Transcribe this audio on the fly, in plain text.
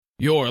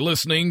You're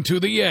listening to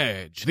The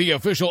Edge, the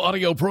official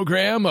audio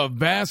program of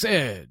Bass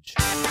Edge.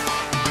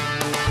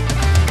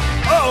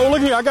 Uh-oh,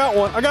 look here, I got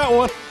one.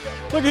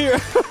 Look here.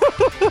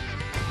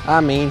 I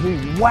mean,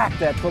 he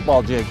whacked that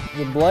football jig.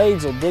 The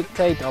blades will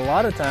dictate a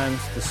lot of times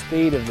the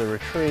speed of the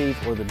retrieve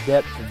or the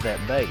depth of that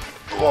bait.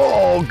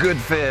 Oh, good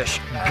fish.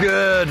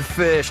 Good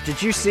fish.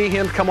 Did you see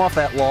him come off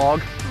that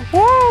log?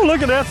 Whoa,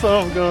 look at that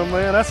son of a gun,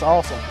 man. That's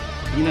awesome.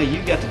 You know,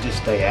 you got to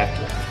just stay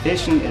after it.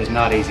 Fishing is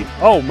not easy.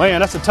 Oh, man,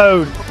 that's a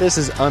toad. This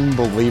is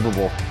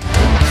unbelievable.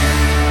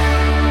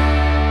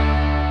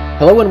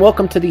 Hello and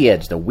welcome to The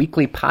Edge, the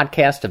weekly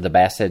podcast of the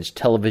Bass Edge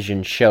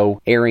television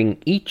show,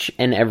 airing each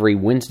and every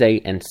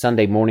Wednesday and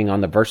Sunday morning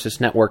on the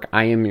Versus Network.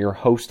 I am your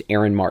host,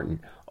 Aaron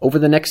Martin. Over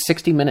the next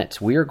 60 minutes,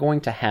 we are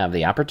going to have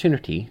the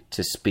opportunity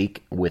to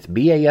speak with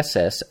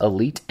BASS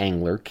elite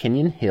angler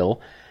Kenyon Hill,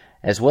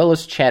 as well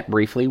as chat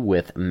briefly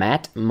with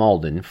Matt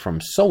Malden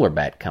from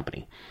Solarbat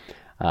Company.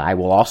 I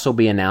will also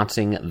be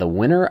announcing the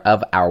winner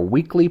of our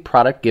weekly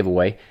product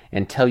giveaway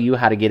and tell you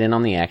how to get in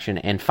on the action.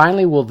 And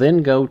finally, we'll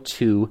then go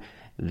to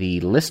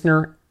the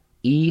listener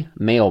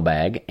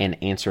e-mailbag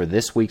and answer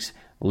this week's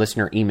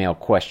listener email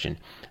question.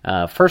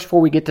 First,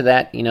 before we get to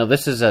that,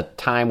 this is a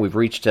time we've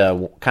reached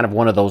kind of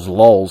one of those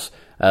lulls,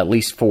 at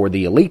least for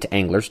the elite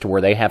anglers, to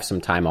where they have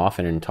some time off.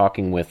 And in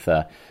talking with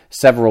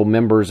several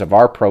members of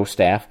our pro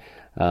staff,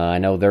 I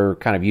know they're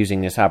kind of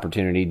using this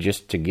opportunity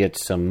just to get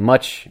some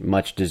much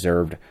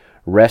deserved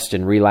rest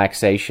and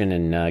relaxation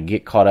and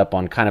get caught up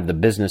on kind of the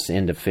business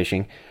end of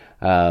fishing.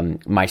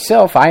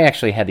 Myself, I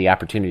actually had the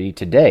opportunity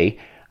today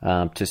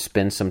to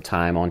spend some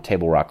time on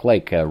Table Rock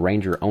Lake.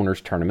 Ranger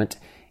Owners Tournament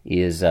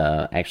is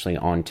actually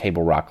on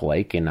Table Rock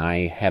Lake, and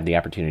I have the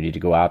opportunity to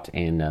go out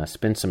and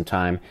spend some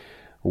time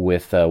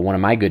with one of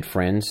my good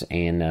friends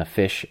and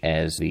fish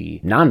as the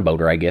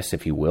non-boater, I guess,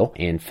 if you will,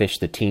 and fish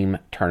the team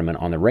tournament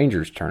on the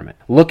Rangers Tournament.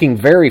 Looking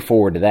very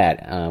forward to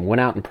that. Went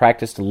out and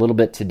practiced a little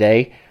bit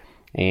today,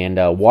 and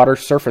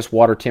surface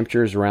water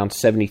temperature is around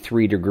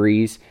 73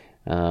 degrees.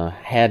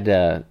 Had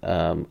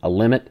a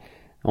limit.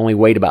 Only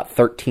weighed about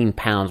 13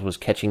 pounds, was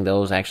catching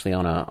those actually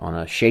on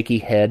a shaky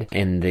head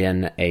and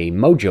then a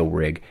Mojo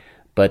rig.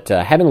 But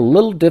having a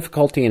little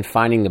difficulty in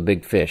finding the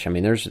big fish. I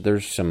mean,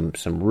 there's some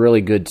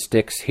really good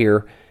sticks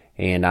here,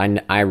 and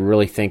I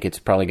really think it's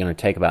probably going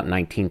to take about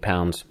 19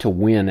 pounds to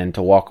win and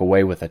to walk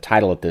away with a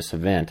title at this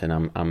event.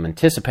 And I'm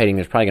anticipating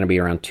there's probably going to be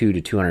around 200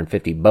 to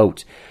 250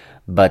 boats.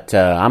 But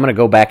I'm going to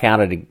go back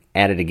out at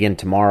it again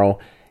tomorrow,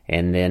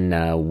 and then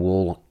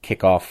we'll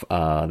kick off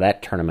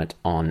that tournament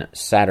on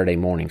Saturday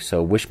morning.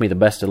 So wish me the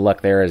best of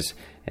luck there as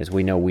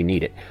we know we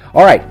need it.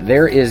 All right,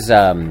 there is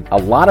a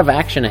lot of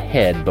action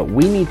ahead, but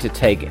we need to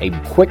take a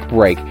quick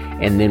break,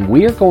 and then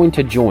we are going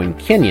to join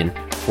Kenyon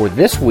for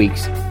this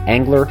week's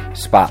Angler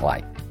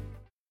Spotlight.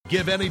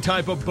 Give any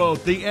type of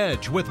boat the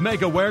edge with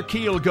MegaWare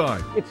Keel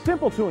Guard. It's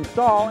simple to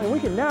install, and we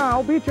can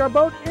now beach our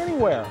boat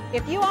anywhere.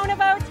 If you own a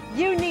boat,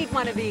 you need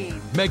one of these.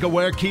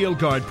 MegaWare Keel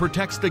Guard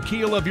protects the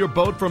keel of your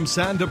boat from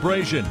sand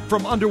abrasion,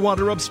 from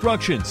underwater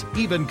obstructions,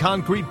 even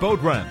concrete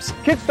boat ramps.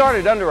 Kits start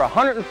at under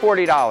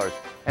 $140.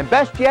 And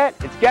best yet,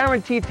 it's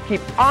guaranteed to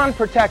keep on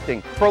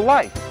protecting for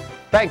life.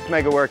 Thanks,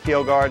 MegaWare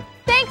Keel Guard.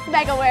 Thanks,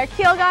 MegaWare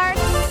Keel Guard.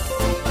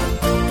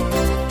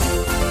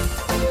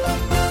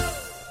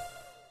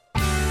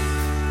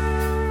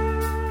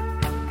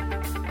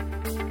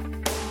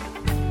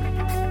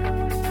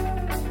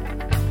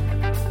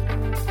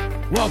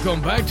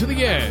 Welcome back to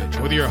The Edge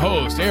with your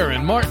host,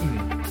 Aaron Martin.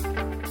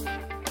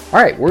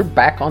 All right, we're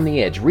back on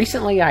The Edge.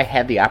 Recently, I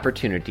had the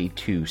opportunity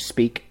to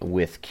speak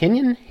with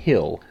Kenyon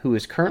Hill, who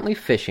is currently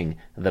fishing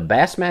the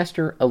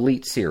Bassmaster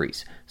Elite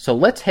Series. So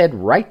let's head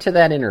right to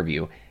that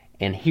interview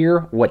and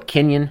hear what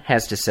Kenyon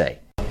has to say.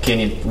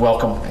 Kenyon,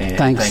 welcome, and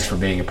thanks for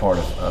being a part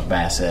of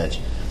Bass Edge.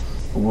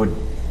 Would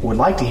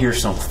like to hear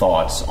some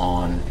thoughts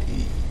on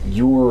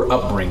your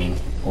upbringing,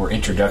 or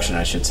introduction,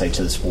 I should say,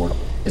 to the sport.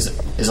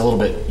 Is a little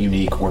bit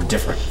unique or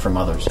different from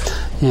others.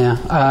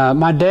 Yeah,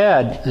 my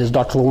dad is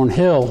Dr. Lauren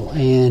Hill,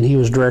 and he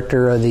was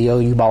director of the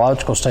OU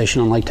Biological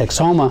Station on Lake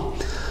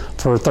Texoma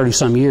for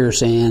 30-some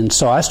years. And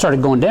so I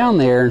started going down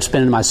there and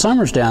spending my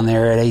summers down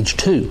there at age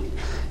 2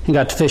 and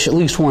got to fish at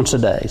least once a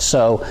day.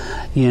 So,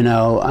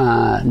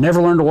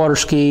 never learned to water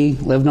ski,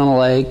 lived on a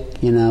lake.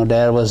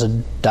 Dad was a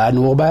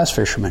dyed-in-the-wool bass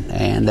fisherman,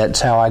 and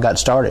that's how I got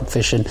started,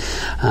 fishing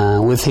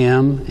with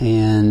him,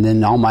 and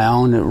then on my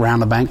own around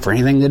the bank for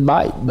anything that'd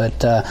bite.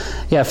 But,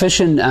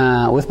 fishing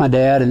with my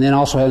dad, and then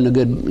also having a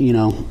good,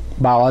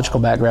 biological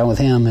background with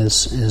him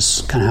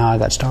is kind of how I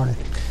got started.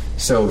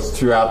 So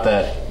throughout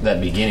that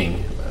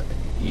beginning,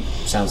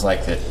 sounds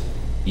like that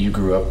you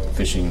grew up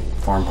fishing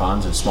farm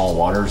ponds and small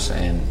waters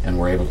and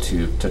were able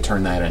to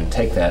turn that and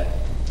take that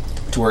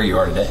to where you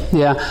are today.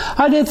 Yeah,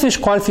 I did fish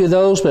quite a few of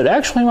those, but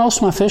actually most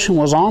of my fishing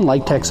was on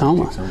Lake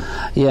Texoma.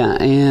 Yeah,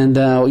 and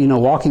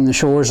walking the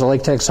shores of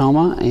Lake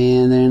Texoma,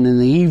 and then in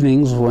the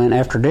evenings when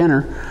after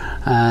dinner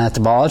at the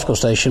biological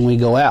station we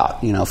go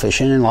out,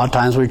 fishing, and a lot of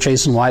times we were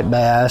chasing white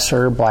bass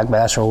or black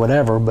bass or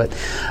whatever. But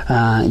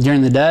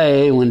during the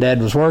day when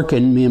Dad was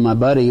working, me and my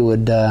buddy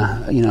would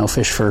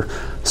fish for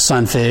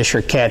sunfish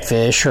or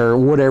catfish or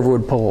whatever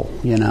would pull.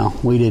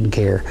 We didn't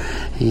care,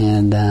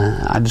 and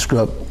I just grew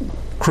up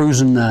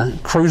cruising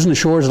the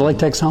shores of Lake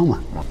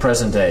Texoma.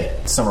 Present day,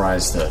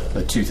 summarize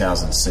the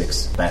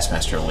 2006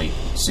 Bassmaster Elite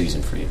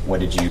season for you. What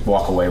did you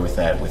walk away with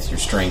that, with your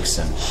strengths?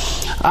 And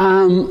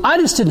I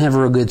just didn't have a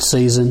real good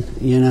season.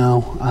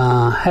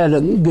 Had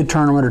a good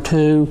tournament or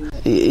two.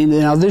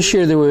 This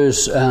year there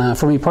was,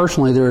 for me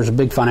personally, there was a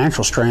big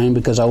financial strain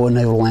because I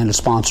wasn't able to land a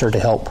sponsor to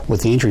help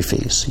with the entry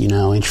fees.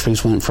 Entry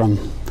fees went from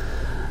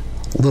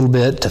a little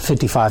bit to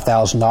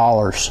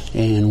 $55,000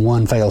 in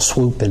one fell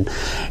swoop, and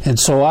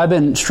so I've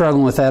been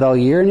struggling with that all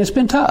year, and it's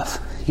been tough.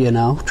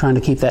 Trying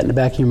to keep that in the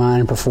back of your mind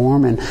and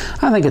perform, and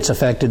I think it's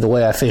affected the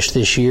way I fished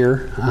this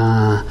year.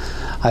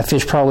 I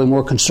fished probably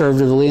more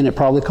conservatively, and it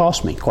probably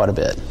cost me quite a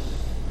bit.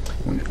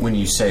 When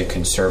you say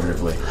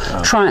conservatively,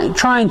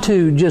 trying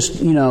to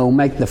just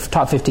make the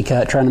top 50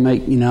 cut, trying to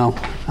make the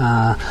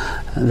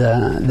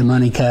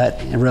money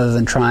cut, rather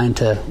than trying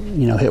to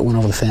hit one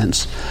over the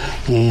fence.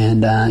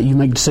 And you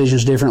make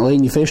decisions differently,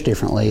 and you fish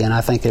differently, and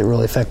I think it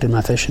really affected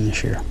my fishing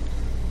this year.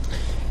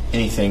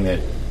 Anything that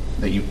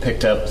you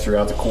picked up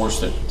throughout the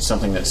course,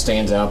 something that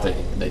stands out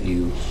that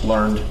you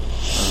learned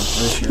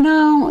this year?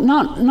 No,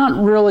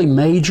 not really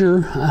major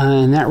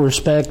in that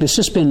respect. It's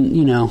just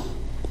been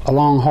a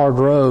long, hard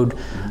road,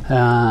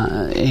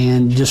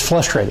 and just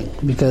frustrating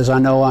because I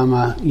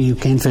know you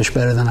can fish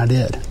better than I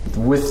did.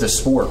 With the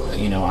sport,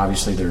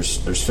 obviously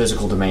there's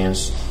physical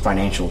demands,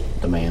 financial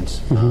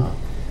demands,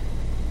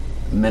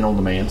 mental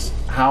demands.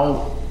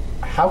 How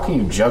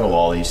can you juggle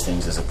all these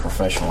things as a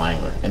professional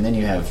angler? And then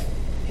you have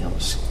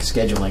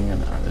scheduling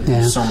and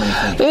so many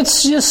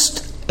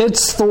things.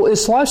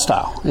 It's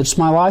lifestyle. It's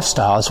my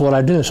lifestyle. It's what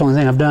I do. It's the only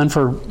thing I've done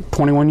for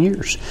 21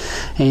 years.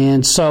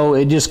 And so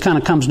it just kind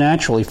of comes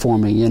naturally for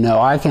me.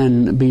 I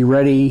can be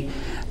ready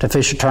to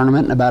fish a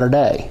tournament in about a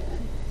day.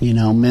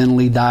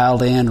 Mentally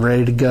dialed in,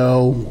 ready to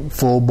go,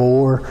 full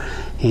bore,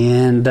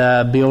 and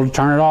be able to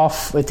turn it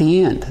off at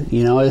the end.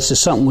 It's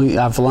just something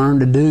I've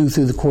learned to do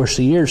through the course of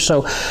the years.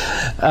 So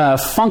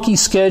funky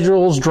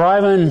schedules,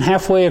 driving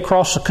halfway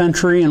across the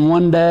country in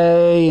one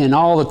day, and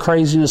all the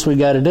craziness we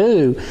got to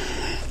do,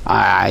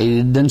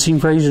 it doesn't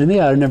seem crazy to me.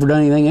 I've never done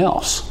anything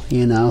else,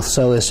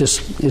 So it's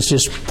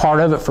just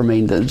part of it for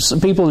me. Some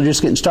people are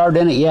just getting started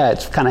in it. Yeah,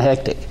 it's kind of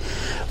hectic,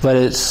 but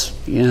it's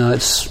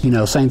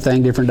same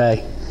thing, different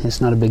day. It's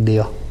not a big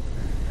deal.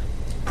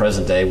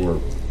 Present day, we're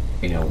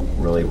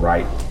really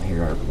right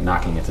here,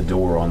 knocking at the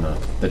door on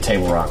the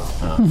Table Rock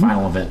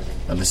final event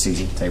of the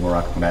season. Table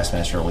Rock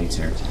Bassmaster Elite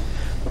Series.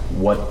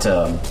 What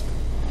are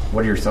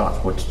your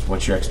thoughts?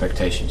 What's your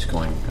expectations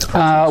going?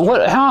 How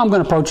I'm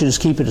going to approach it is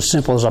keep it as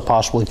simple as I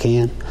possibly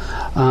can.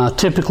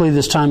 Typically,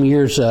 this time of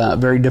year is a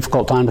very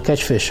difficult time to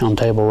catch fish on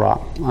Table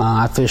Rock.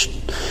 I fished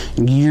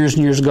years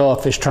and years ago.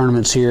 I fished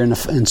tournaments here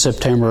in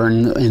September,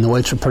 and the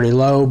weights were pretty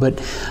low. But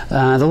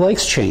the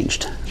lake's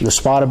changed. The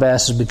spotted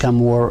bass has become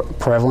more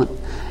prevalent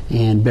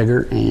and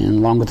bigger, and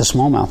along with the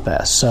smallmouth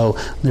bass. So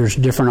there's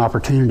different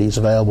opportunities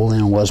available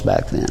than it was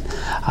back then.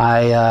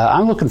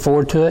 I'm looking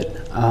forward to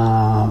it.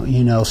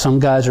 Some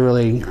guys are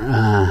really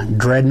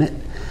dreading it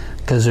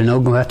because they're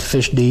going to have to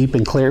fish deep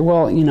and clear.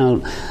 Well,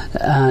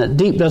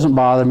 deep doesn't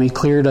bother me,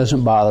 clear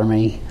doesn't bother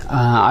me.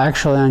 I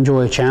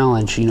enjoy a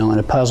challenge, and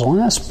a puzzle, and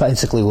that's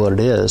basically what it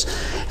is,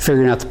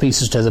 figuring out the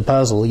pieces to the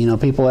puzzle.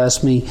 People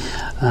ask me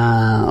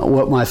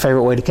what my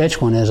favorite way to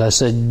catch one is. I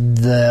said,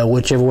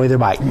 whichever way they're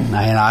biting, and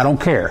I don't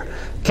care.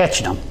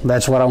 Catching them,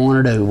 that's what I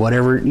want to do.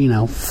 Whatever,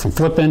 from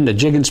flipping to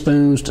jigging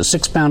spoons to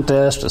 6-pound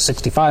test to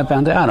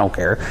 65-pound test, I don't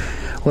care.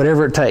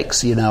 Whatever it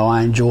takes,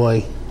 I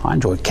enjoy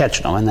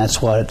catching them, and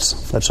that's what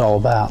that's all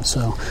about.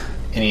 So,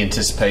 any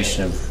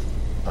anticipation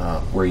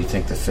of where you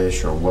think the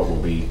fish, or what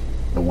will be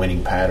the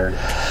winning pattern?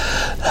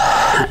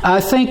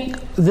 I think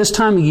this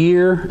time of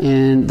year,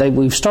 and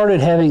we've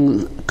started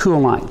having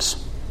cool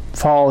nights.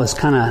 Fall is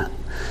kind of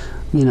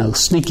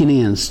sneaking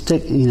in,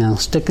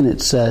 sticking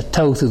its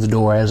toe through the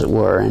door, as it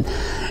were,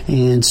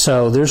 and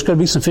so there's going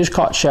to be some fish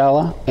caught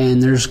shallow,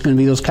 and there's going to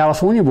be those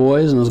California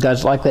boys and those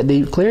guys that like that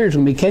deep clear is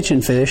going to be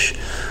catching fish,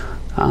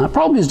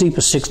 probably as deep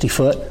as 60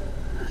 foot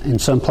in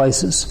some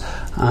places.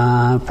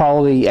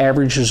 Probably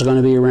average is going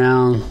to be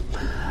around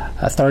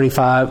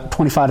 25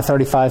 to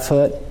 35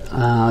 foot.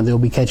 They'll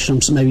be catching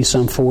them, maybe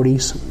some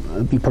 40s.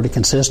 It'll be pretty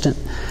consistent.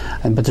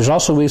 But there's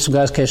also be some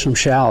guys catching them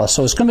shallow.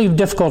 So it's going to be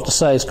difficult to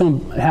say. It's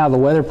going to how the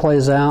weather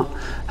plays out,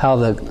 how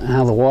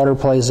the water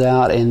plays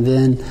out, and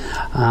then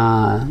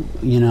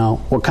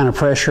what kind of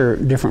pressure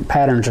different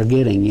patterns are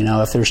getting.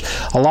 If there's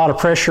a lot of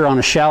pressure on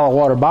a shallow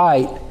water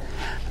bite,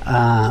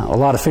 a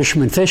lot of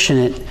fishermen fishing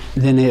it,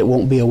 then it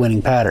won't be a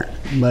winning pattern.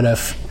 But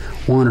if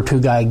one or two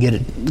guys get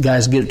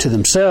it to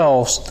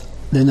themselves,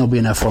 then there'll be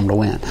enough for them to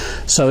win.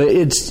 So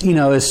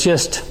it's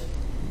just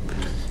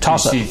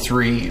toss up. Do you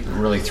see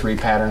three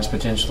patterns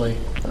potentially?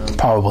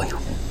 Probably,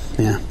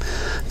 yeah.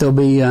 There'll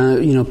be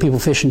people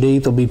fishing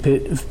deep. There'll be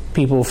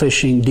people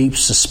fishing deep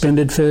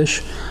suspended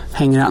fish,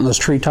 hanging out in those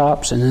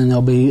treetops, and then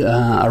there'll be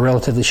a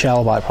relatively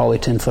shallow bite, probably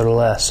 10 foot or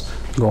less.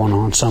 going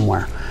on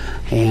somewhere.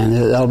 And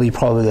that'll be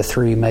probably the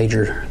three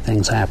major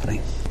things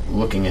happening.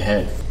 Looking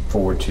ahead,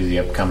 forward to the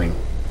upcoming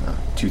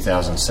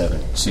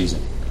 2007 season.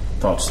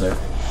 Thoughts there?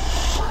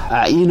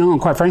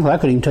 And quite frankly, I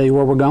couldn't even tell you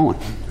where we're going.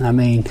 I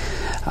mean,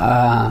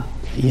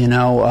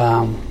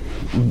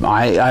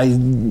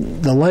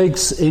 the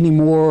lakes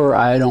anymore,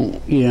 I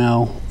don't,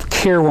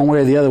 care one way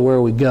or the other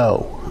where we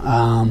go.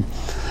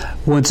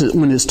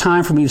 When it's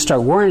time for me to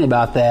start worrying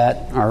about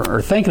that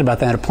or thinking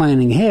about that or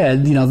planning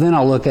ahead, then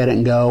I'll look at it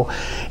and go.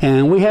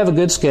 And we have a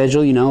good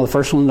schedule. The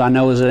first one I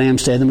know is at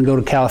Amstead. Then we go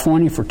to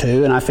California for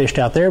 2, and I fished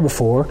out there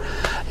before.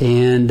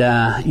 And,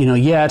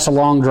 it's a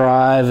long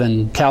drive,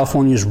 and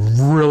California's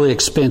really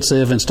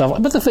expensive and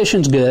stuff, but the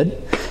fishing's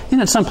good.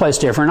 It's someplace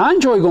different. I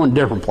enjoy going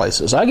to different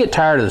places. I get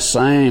tired of the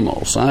same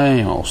old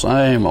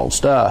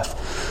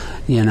stuff.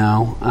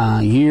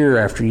 Year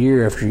after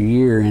year after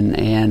year,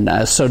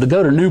 and so to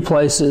go to new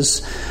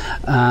places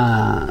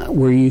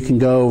where you can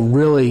go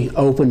really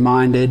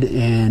open-minded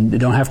and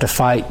don't have to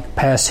fight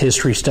past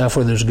history stuff,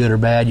 whether it's good or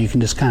bad. You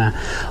can just kind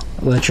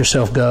of let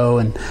yourself go,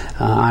 and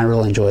I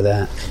really enjoy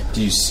that.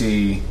 Do you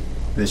see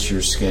this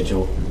year's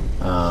schedule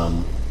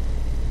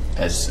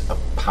as a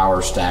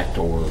power stacked,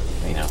 or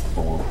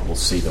we'll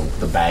see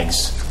the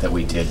bags that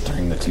we did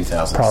during the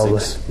 2006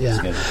 probably, yeah.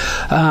 schedule?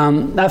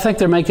 I think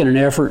they're making an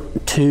effort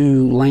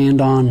to land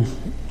on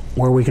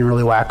where we can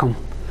really whack them,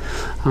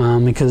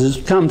 because it's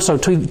become so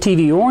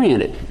TV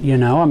oriented,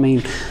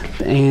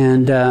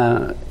 and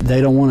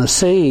they don't want to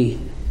see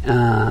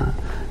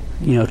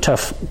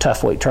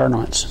tough weight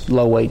tournaments,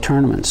 low weight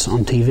tournaments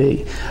on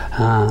TV.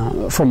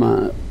 From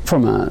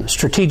a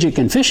strategic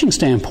and fishing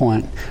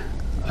standpoint,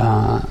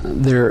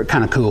 they're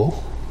kind of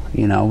cool,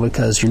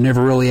 because you're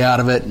never really out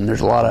of it, and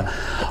there's a lot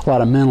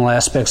of mental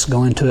aspects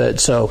go into it.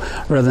 So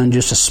rather than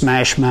just a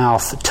smash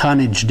mouth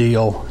tonnage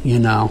deal,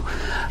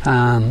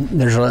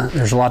 there's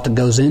a lot that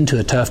goes into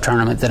a tough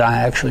tournament that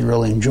I actually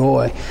really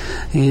enjoy,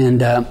 and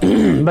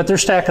but they're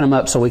stacking them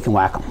up so we can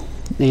whack them,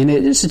 and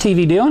it's a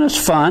TV deal and it's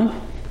fun,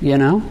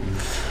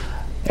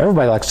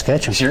 Everybody likes to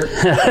catch them. Sure.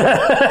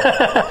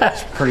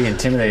 It's pretty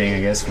intimidating,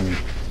 I guess, when you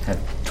have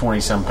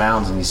 20-some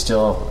pounds and you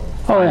still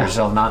find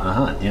yourself not in a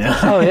hunt,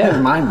 Oh, yeah. It's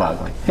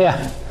mind-boggling.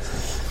 Yeah.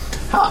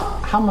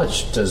 How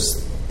much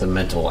does the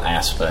mental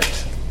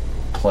aspect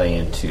play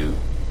into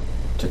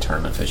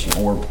tournament fishing,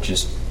 or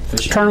just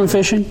fishing? Tournament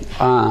fishing?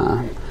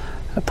 Probably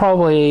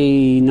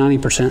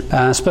 90%,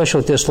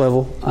 especially at this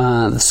level.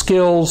 The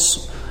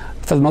skills,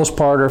 for the most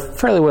part, are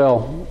fairly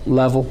well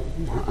level.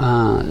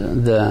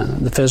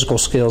 The physical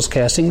skills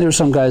casting. There's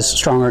some guys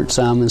stronger at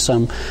some, and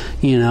some,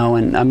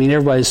 and I mean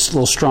everybody's a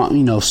little strong, a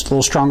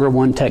little stronger at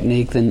one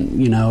technique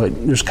than,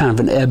 there's kind of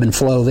an ebb and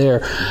flow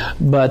there.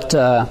 But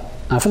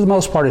for the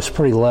most part, it's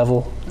pretty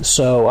level.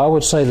 So I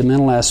would say the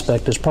mental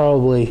aspect is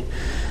probably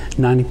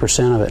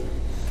 90% of it.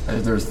 Are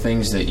there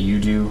things that you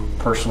do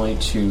personally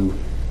to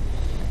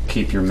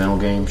keep your mental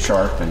game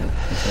sharp?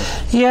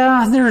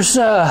 Yeah, there's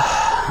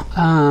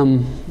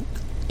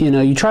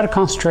you try to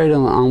concentrate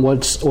on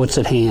what's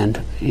at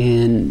hand,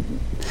 and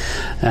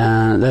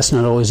that's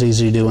not always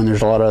easy to do when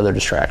there's a lot of other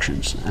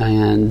distractions.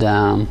 And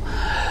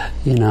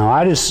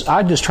I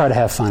just try to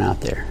have fun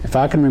out there. If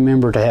I can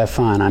remember to have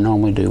fun, I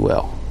normally do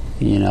well.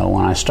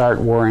 When I start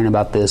worrying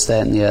about this,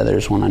 that, and the other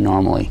is when I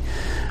normally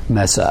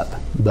mess up.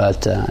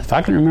 But if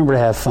I can remember to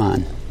have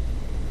fun,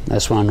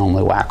 that's when I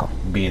normally whack them.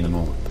 Be in the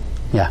moment.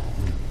 Yeah.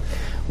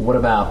 What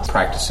about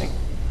practicing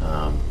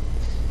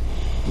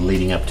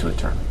leading up to a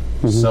tournament?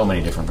 Mm-hmm. So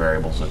many different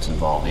variables that's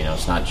involved.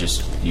 It's not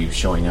just you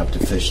showing up to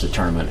fish the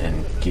tournament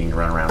and getting to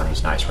run around in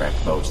these nice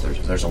wrapped boats.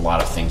 There's a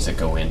lot of things that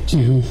go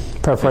into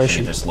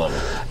preparation at this level.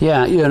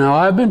 Yeah,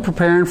 I've been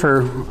preparing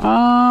for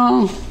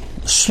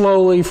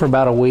slowly for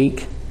about a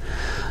week.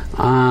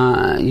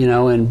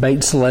 In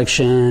bait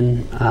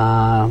selection.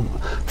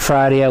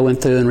 Friday I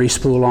went through and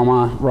respooled all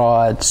my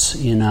rods,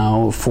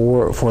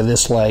 for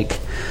this lake.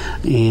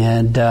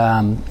 And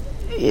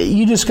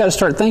you just got to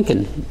start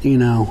thinking,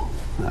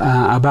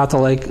 about the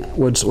lake,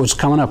 what's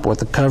coming up, what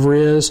the cover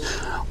is,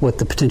 what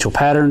the potential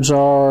patterns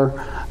are,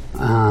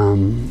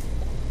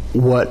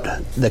 what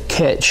the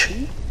catch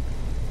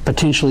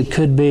potentially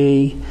could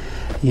be,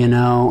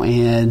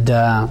 and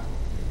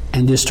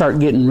just start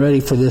getting ready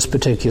for this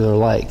particular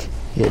lake.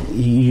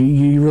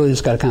 You really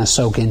just got to kind of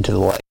soak into the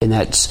lake, and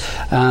that's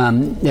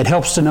it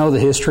helps to know the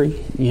history.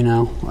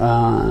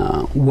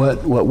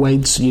 What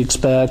weights you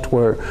expect,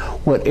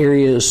 what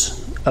areas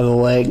of the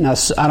lake. Now,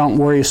 I don't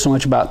worry so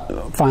much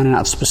about finding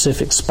out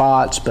specific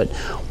spots, but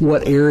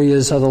what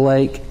areas of the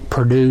lake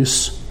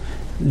produce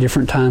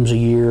different times a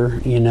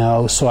year.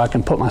 So I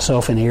can put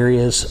myself in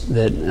areas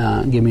that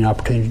give me an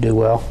opportunity to do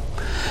well,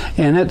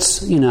 and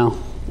that's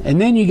And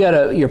then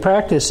your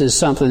practice is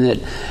something that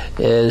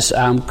is,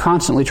 I'm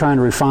constantly trying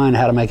to refine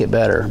how to make it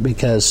better,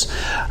 because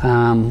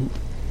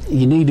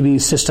you need to be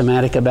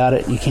systematic about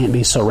it. You can't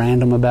be so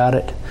random about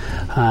it.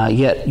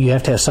 Yet you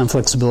have to have some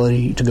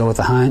flexibility to go with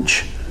a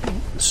hunch.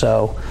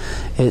 So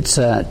it's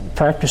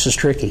practice is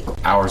tricky.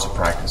 Hours of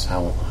practice.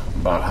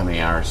 About how many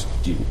hours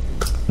do you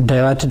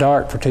daylight to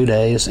dark for 2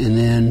 days, and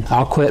then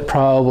I'll quit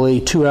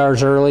probably 2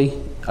 hours early,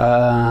 2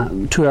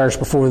 hours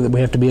before that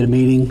we have to be at a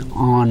meeting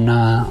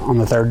on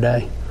the third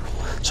day.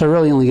 So I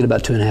really only get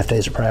about 2.5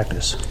 days of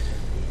practice.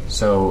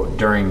 So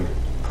during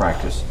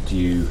practice, do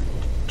you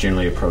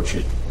generally approach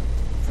it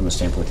from the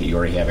standpoint that you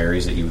already have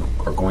areas that you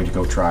are going to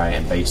go try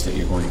and baits that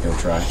you're going to go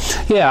try?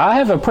 Yeah, I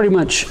have a pretty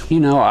much,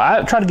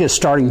 I try to get a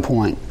starting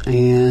point,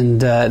 and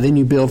then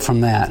you build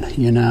from that.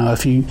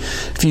 If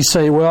you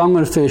say, well, I'm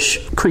going to fish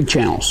creek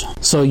channels.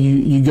 So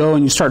you go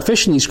and you start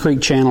fishing these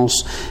creek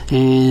channels,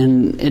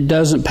 and it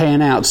doesn't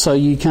pan out. So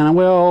you kind of,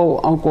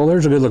 well,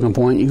 there's a good looking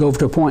point. You go over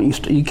to a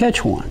point, you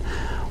catch one.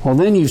 Well,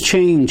 then you've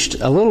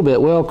changed a little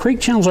bit. Well, creek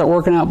channels aren't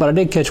working out, but I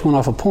did catch one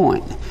off a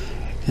point.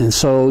 And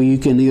so you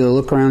can either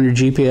look around your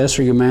GPS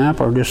or your map,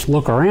 or just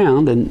look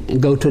around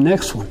and go to the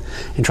next one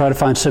and try to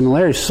find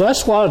similarities. So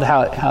that's a lot of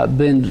how it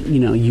been.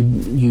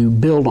 You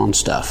build on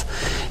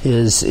stuff.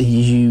 Is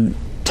you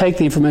take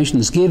the information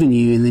that's given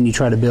you and then you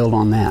try to build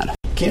on that.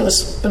 Okay, let's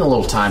spend a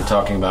little time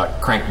talking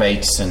about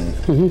crankbaits and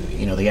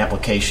the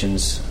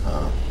applications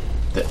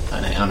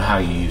on how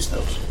you use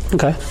those.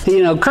 Okay,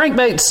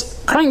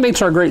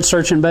 crankbaits are a great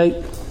searching bait,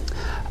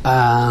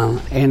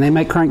 and they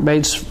make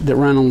crankbaits that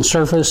run on the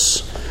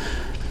surface.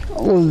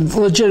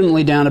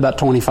 Legitimately down about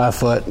 25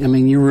 foot. I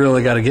mean, you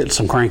really got to get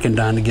some cranking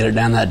done to get it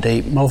down that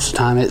deep. Most of the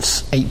time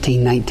it's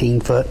 18,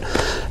 19 foot.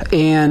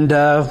 And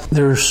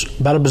there's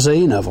about a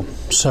bazillion of them.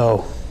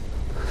 So,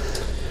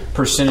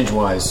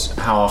 percentage-wise,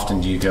 how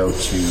often do you go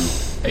to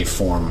a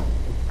form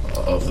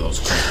of those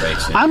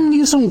crankbaits? I'm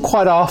using them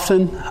quite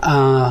often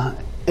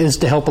is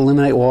to help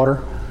eliminate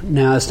water.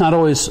 Now, it's not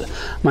always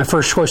my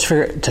first choice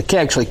to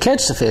actually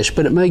catch the fish,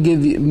 but it may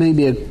give you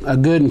maybe a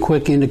good and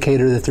quick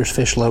indicator that there's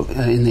fish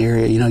in the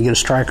area. You get a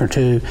strike or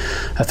two,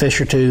 a fish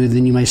or two,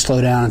 then you may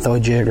slow down and throw a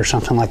jig or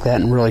something like that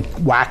and really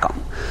whack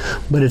them.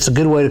 But it's a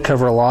good way to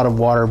cover a lot of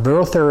water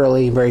very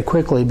thoroughly, very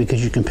quickly,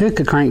 because you can pick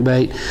a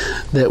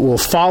crankbait that will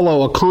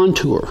follow a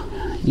contour.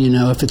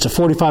 If it's a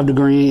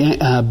 45-degree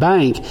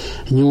bank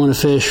and you want to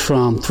fish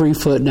from 3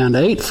 foot down to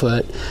 8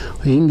 foot,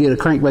 you can get a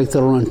crankbait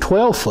that'll run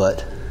 12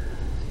 foot.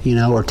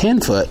 Or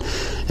 10 foot,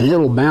 and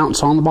it'll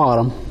bounce on the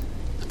bottom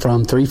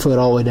from 3 foot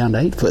all the way down to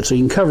 8 foot. So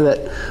you can cover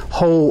that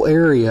whole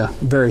area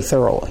very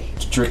thoroughly.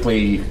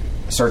 Strictly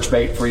search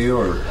bait for you,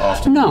 or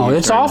often? No,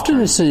 it's often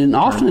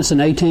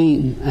an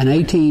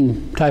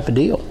 18 type of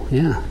deal.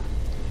 Yeah.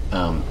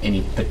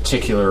 Any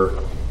particular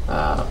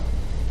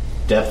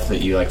depth that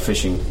you like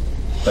fishing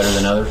better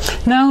than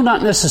others? No,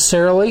 not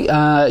necessarily.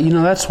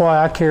 That's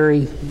why I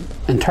carry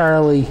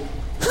entirely.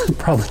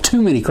 Probably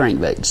too many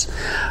crankbaits.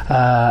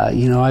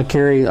 I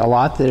carry a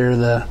lot that are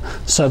the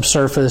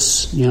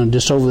subsurface,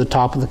 just over the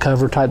top of the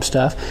cover type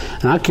stuff.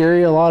 And I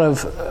carry a lot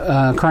of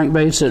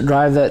crankbaits that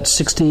drive that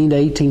 16 to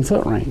 18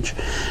 foot range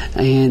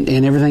and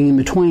everything in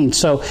between.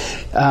 So,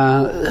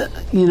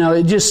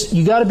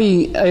 you got to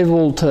be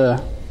able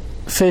to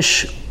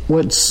fish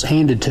what's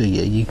handed to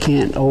you. You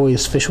can't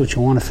always fish what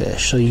you want to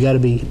fish, so you got to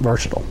be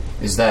versatile.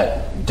 Is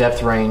that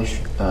depth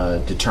range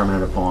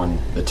determinant upon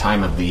the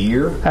time of the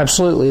year?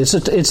 Absolutely.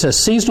 It's a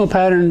seasonal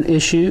pattern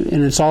issue,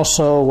 and it's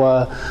also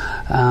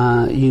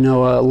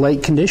a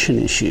lake condition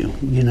issue.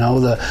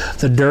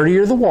 The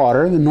dirtier the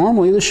water,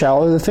 normally the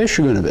shallower the fish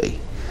are going to be.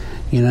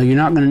 You're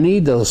not going to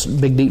need those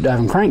big deep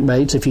diving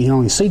crankbaits if you can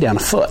only see down a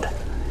foot.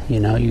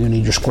 You're going to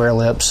need your square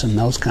lips and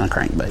those kind of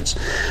crankbaits.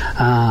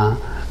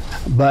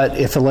 But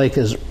if the lake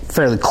is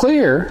fairly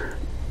clear,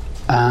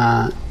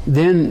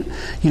 then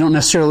you don't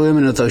necessarily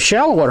eliminate those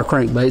shallow water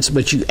crankbaits,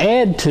 but you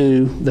add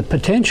to the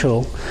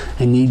potential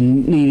and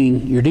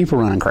needing your deeper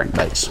running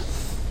crankbaits.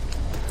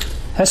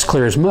 That's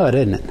clear as mud,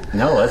 isn't it?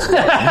 No, that's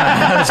great.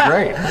 That's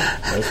great.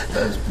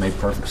 That made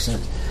perfect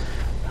sense.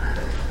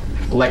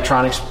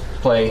 Electronics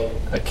play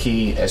a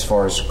key as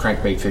far as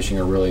crankbait fishing,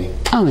 or really?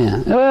 Oh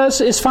yeah, well,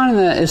 it's finding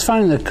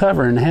the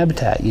cover and the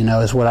habitat.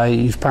 Is what I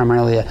use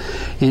primarily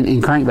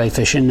in crankbait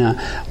fishing.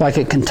 Like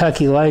at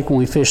Kentucky Lake, when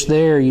we fished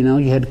there, you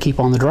had to keep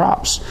on the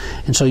drops,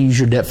 and so you use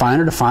your depth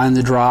finder to find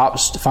the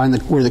drops, to find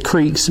where the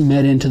creeks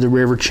met into the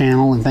river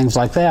channel and things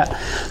like that.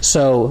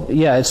 So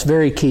yeah, it's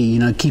very key.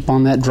 Keep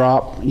on that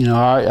drop.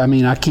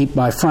 I keep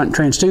my front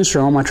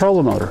transducer on my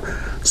trolling motor,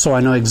 so I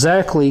know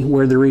exactly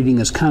where the reading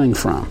is coming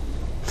from.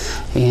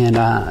 And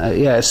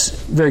it's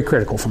very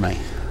critical for me.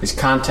 Is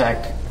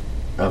contact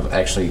of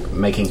actually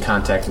making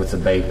contact with the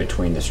bait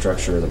between the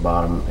structure of the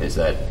bottom, is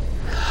that?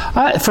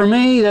 For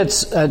me,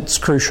 that's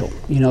crucial.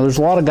 There's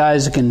a lot of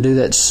guys that can do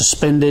that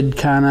suspended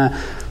kind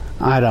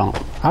of. I don't.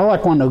 I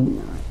like one to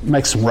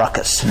make some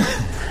ruckus.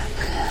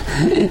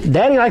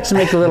 Daddy likes to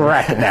make a little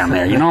racket down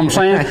there, you know what I'm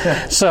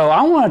saying? So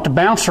I want it to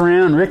bounce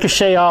around,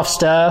 ricochet off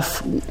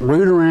stuff,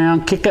 root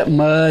around, kick up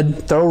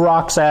mud, throw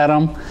rocks at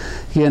them.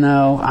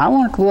 I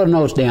want to let them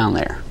know it's down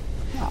there.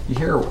 You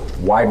hear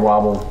wide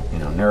wobble,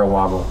 narrow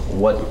wobble.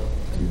 What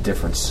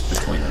difference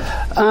between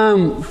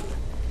them?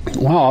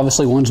 Well,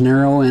 obviously one's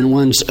narrow and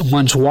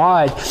one's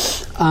wide.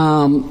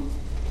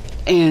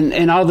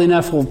 And oddly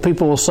enough,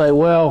 people will say,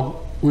 well,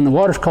 when the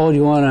water's cold,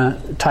 you want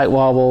a tight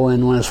wobble,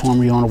 and when it's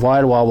warmer, you want a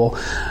wide wobble.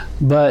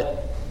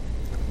 But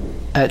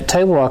at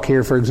Table Rock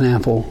here, for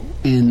example,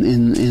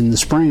 in the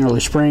spring,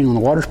 early spring, when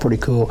the water's pretty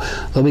cool,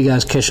 there'll be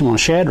guys catching on a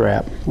shad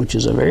wrap, which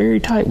is a very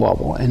tight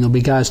wobble, and there'll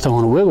be guys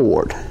throwing a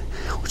wigglewort,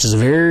 which is a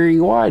very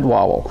wide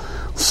wobble.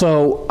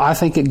 So I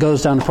think it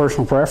goes down to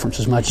personal preference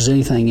as much as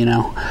anything,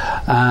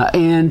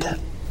 and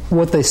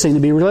what they seem to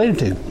be related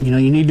to.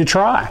 You need to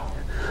try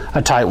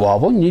a tight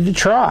wobble, you need to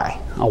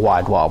try a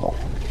wide wobble.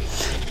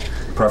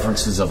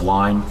 Preferences of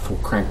line for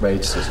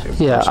crankbaits?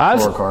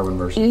 Fluorocarbon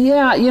versus...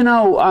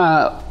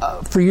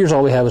 for years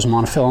all we had was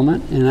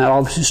monofilament, and that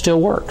obviously still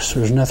works.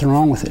 There's nothing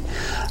wrong with it.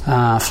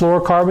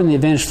 Fluorocarbon, the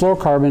advantage of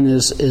fluorocarbon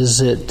is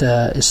it's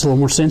a little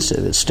more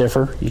sensitive. It's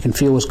stiffer. You can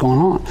feel what's going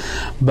on.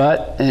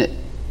 But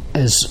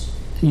as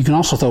you can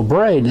also throw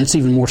braid, and it's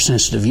even more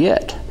sensitive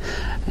yet.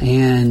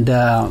 And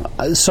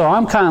so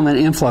I'm kind of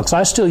in influx.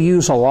 I still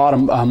use a lot of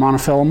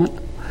monofilament.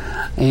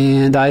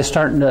 And I use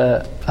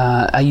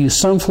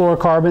some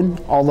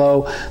fluorocarbon,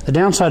 although the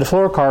downside of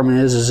fluorocarbon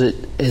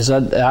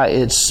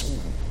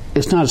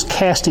it's not as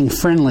casting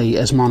friendly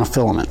as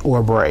monofilament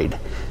or braid.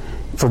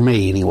 For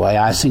me, anyway,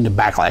 I seem to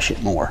backlash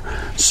it more.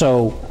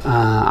 So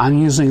I'm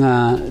using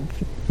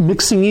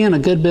mixing in a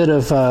good bit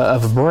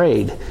of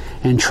braid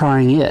and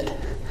trying it.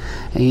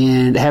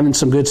 And having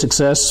some good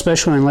success,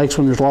 especially in lakes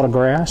when there's a lot of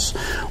grass.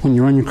 When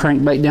you run your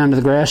crankbait down to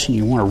the grass and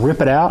you want to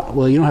rip it out,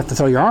 well, you don't have to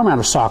throw your arm out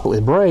of socket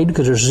with braid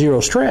because there's zero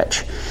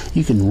stretch.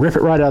 You can rip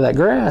it right out of that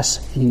grass,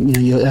 and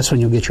that's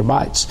when you'll get your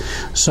bites.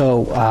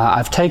 So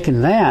I've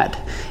taken that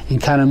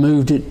and kind of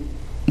moved it,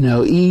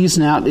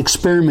 easing out,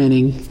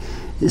 experimenting,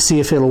 to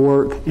see if it'll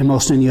work in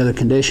most any other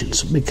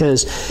conditions.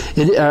 Because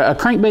a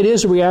crankbait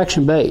is a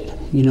reaction bait.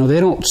 They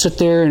don't sit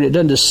there and it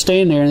doesn't just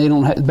stand there and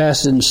the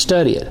bass doesn't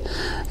study it.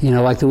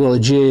 Like they will a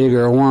jig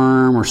or a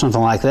worm or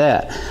something like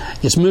that.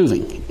 It's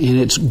moving and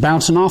it's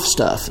bouncing off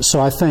stuff. So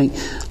I think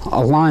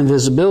a line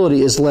visibility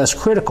is less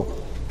critical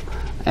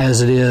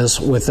as it is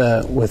with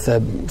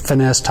a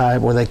finesse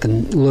type where they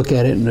can look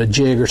at it in a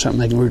jig or something.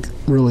 They can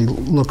really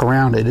look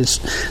around it.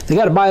 They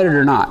got to bite it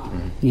or not,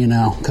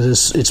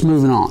 because it's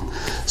moving on.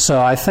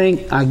 So I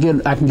think I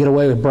can get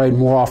away with braid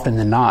more often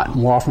than not,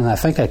 more often than I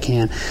think I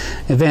can.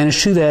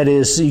 Advantage to that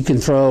is you can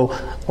throw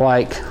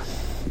like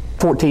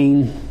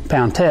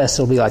 14-pound test.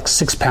 It'll be like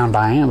 6-pound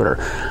diameter.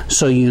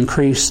 So you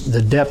increase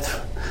the depth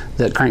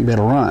that crankbait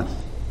will run,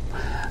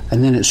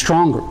 and then it's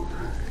stronger.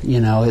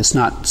 It's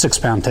not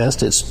 6-pound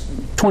test, it's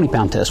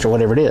 20-pound test or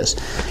whatever it is.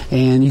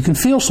 And you can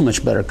feel so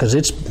much better because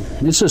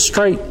it's a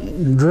straight,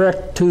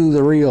 direct to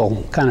the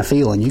reel kind of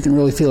feeling. You can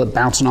really feel it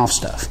bouncing off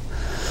stuff.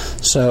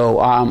 So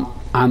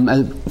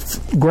I'm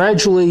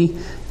gradually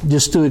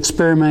just through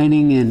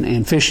experimenting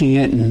and fishing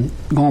it and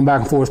going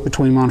back and forth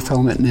between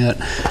monofilament and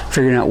net,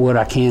 figuring out what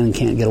I can and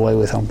can't get away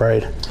with on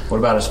braid. What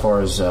about as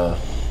far as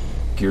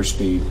gear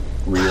speed?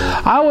 Reel,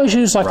 I always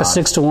use like rod. A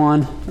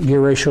 6-to-1 gear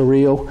ratio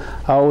reel.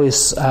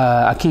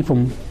 I keep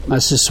them.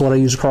 That's just what I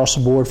use across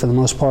the board for the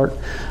most part.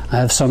 I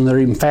have some that are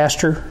even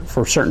faster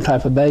for certain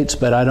type of baits,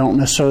 but I don't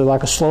necessarily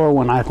like a slower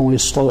one. I can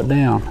always slow it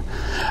down.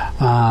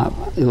 A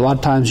lot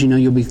of times,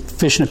 you'll be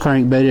fishing a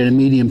crankbait at a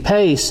medium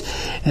pace,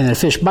 and a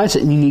fish bites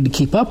it, and you need to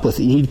keep up with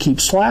it. You need to keep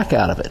slack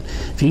out of it.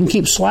 If you can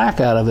keep slack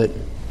out of it,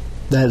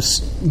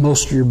 that's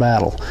most of your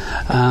battle.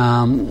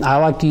 I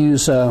like to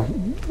use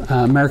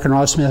American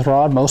Rod Smith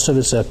rod. Most of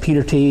it's a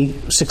Peter T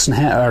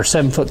 6.5 or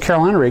 7-foot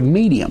Carolina rig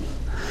medium,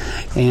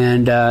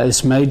 and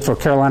it's made for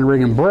Carolina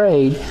rig and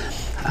braid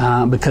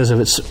because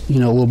of its a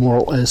little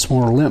more, it's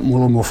more limp, a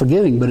little more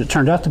forgiving. But it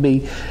turned out to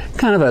be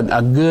kind of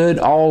a good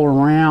all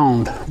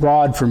around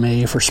rod for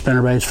me for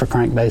spinnerbaits, for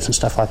crankbaits and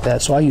stuff like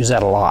that. So I use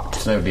that a lot.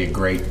 So that would be a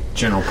great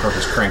general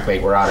purpose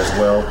crankbait rod as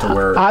well, to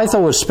where I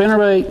throw a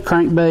spinnerbait,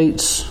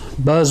 crankbaits,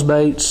 buzz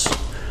baits,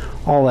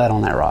 all that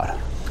on that rod,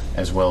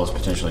 as well as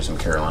potentially some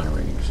Carolina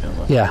rigging.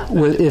 Yeah,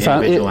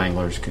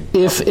 anglers could.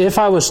 If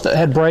I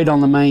had braid on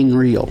the main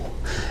reel,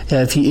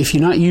 if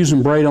you're not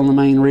using braid on the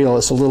main reel,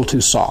 it's a little too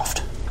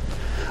soft.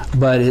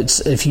 But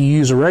if you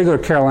use a regular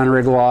Carolina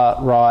rig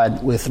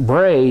rod with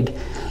braid,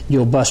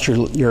 you'll bust your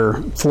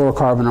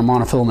fluorocarbon or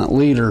monofilament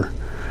leader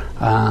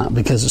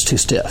because it's too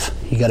stiff.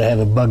 You got to have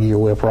a buggier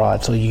whip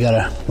rod, so you got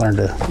to learn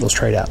those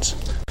trade outs.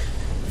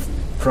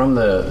 From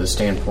the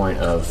standpoint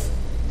of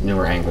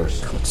newer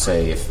anglers, let's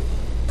say if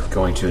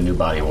going to a new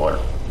body of water,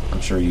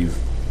 I'm sure you've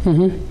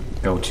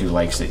go to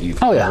lakes that you've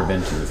never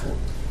been to before.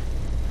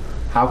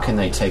 How can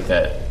they take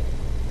that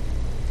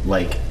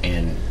lake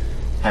and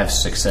have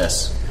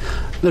success?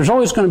 There's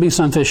always going to be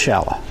some fish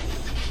shallow.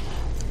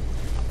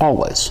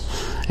 Always.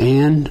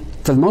 And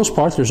for the most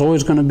part, there's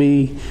always going to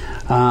be,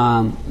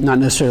 not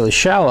necessarily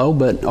shallow,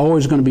 but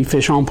always going to be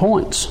fish on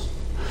points.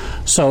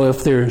 So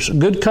if there's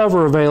good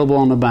cover available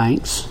on the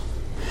banks,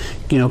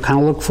 kind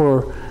of look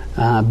for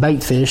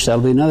bait fish.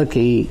 That'll be another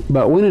key.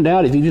 But when in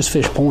doubt, if you just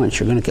fish points,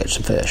 you're going to catch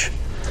some fish.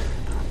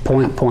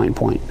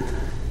 Point.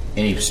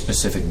 Any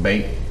specific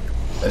bait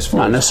as far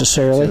Not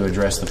necessarily. to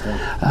address the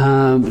point?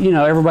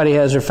 Everybody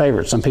has their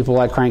favorites. Some people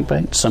like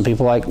crankbait. Some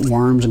people like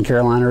worms and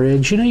Carolina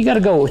rigs. You got to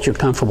go with what you're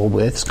comfortable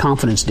with. It's a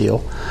confidence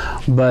deal.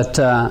 But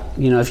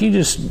if you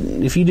just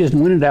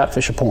when in doubt,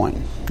 fish a point.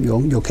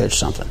 You'll catch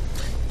something.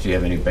 Do you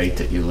have any bait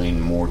that you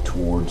lean more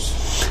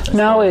towards?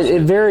 No,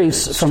 it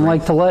varies from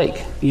lake to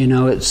lake. You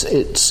know, it's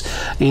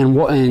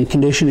and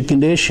condition to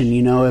condition.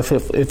 You know,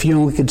 if you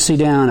only could see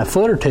down a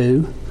foot or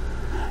two,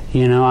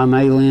 you know, I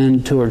may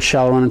lean towards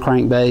shallow running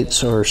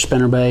crankbaits or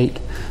spinnerbait,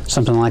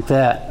 something like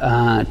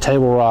that.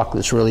 Table rock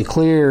that's really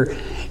clear,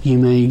 you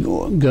may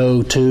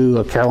go to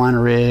a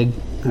Carolina rig,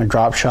 a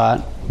drop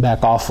shot,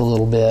 back off a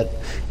little bit,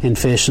 and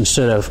fish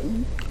instead of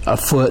a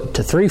foot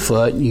to 3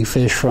 foot, you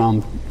fish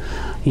from,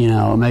 you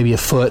know, maybe a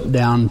foot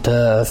down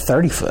to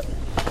 30 foot.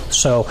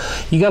 So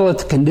you got to let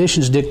the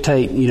conditions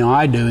dictate, you know,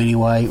 I do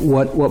anyway,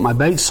 what my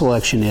bait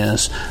selection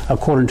is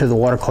according to the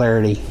water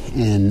clarity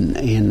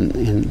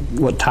and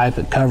what type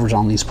it covers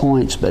on these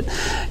points. But,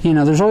 you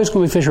know, there's always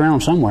going to be fish around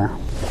them somewhere.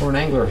 For an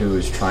angler who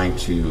is trying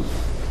to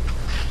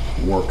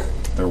work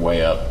their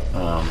way up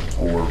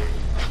or,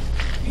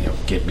 you know,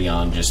 get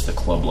beyond just the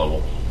club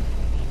level,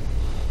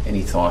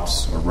 any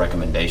thoughts or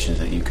recommendations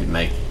that you could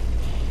make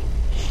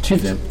to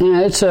them?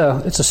 Yeah, it's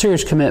a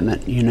serious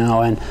commitment, you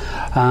know. And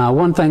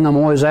one thing I'm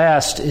always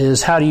asked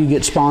is, how do you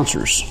get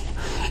sponsors?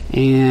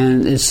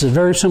 And it's a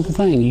very simple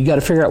thing. You got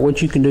to figure out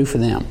what you can do for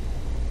them.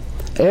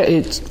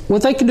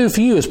 What they can do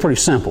for you is pretty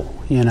simple,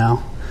 you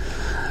know.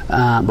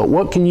 But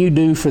what can you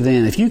do for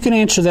them? If you can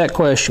answer that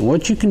question,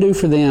 what you can do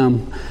for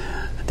them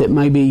that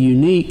may be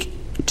unique,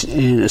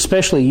 and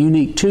especially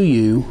unique to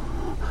you,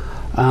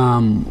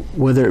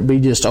 whether it be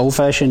just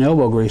old-fashioned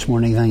elbow grease more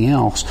than anything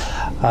else,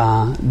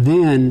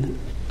 then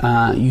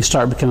you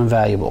start becoming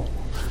valuable.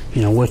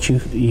 You know, what you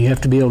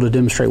have to be able to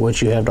demonstrate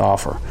what you have to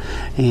offer,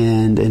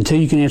 and until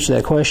you can answer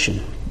that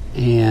question,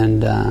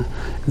 and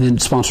then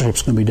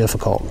sponsorship's going to be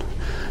difficult.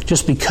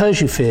 Just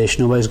because you fish,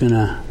 nobody's going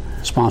to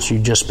sponsor you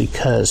just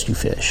because you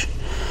fish.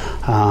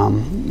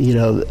 You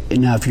know,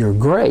 now if you're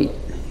great,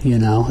 you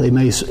know, they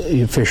may,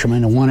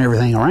 fishermen and want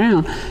everything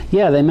around,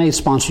 yeah, they may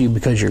sponsor you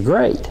because you're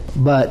great,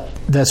 but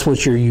that's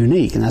what you're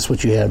unique and that's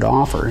what you have to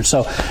offer. And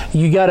so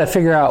you got to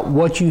figure out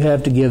what you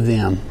have to give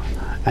them,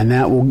 and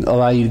that will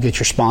allow you to get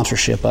your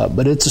sponsorship up.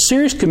 But it's a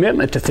serious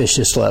commitment to fish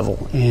this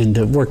level and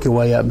to work your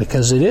way up,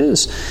 because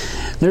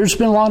there's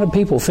been a lot of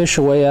people fish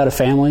their way out of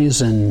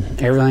families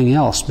and everything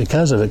else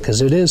because of it,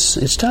 because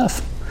it's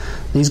tough.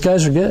 These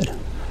guys are good.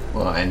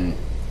 Well, and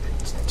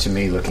to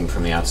me, looking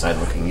from the outside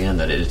looking in,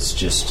 that it's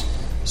just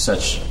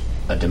such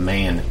a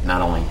demand, not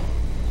only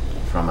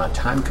from a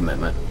time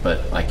commitment,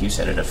 but like you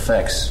said, it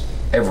affects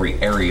every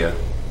area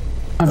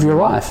of your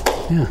life.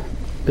 Yeah,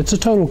 it's a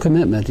total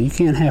commitment. You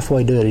can't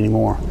halfway do it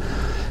anymore.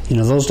 You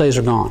know, those days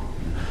are gone.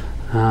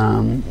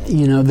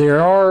 You know, there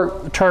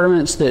are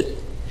tournaments that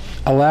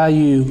allow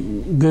you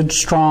good,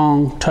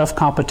 strong, tough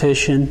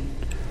competition,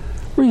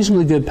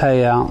 reasonably good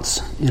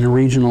payouts in a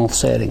regional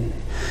setting.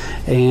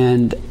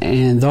 And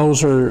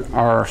those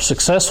are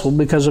successful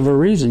because of a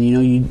reason.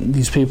 You know,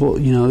 these people,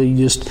 you know, you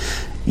just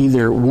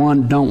either,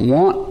 one, don't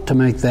want to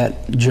make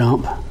that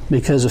jump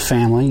because of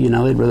family. You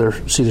know, they'd rather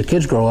see their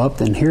kids grow up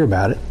than hear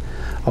about it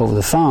over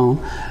the phone,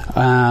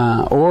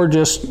 or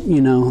just,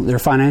 you know, they're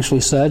financially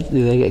such,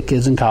 they get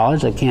kids in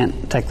college, they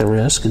can't take the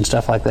risk and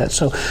stuff like that.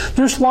 So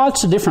there's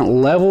lots of different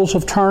levels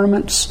of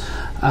tournaments,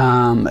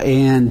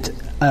 there's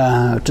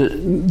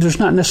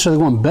not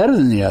necessarily one better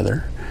than the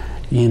other.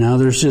 You know,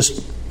 there's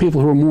just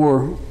people who are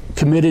more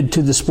committed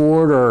to the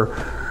sport or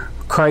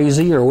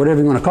crazy or whatever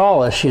you want to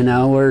call us, you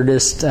know, or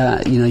just,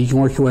 you know, you can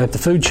work your way up the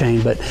food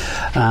chain. But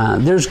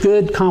there's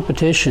good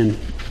competition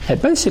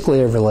at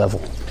basically every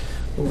level.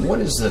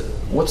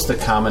 What's the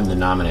common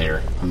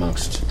denominator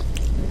amongst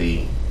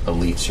the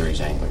Elite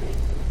Series angler?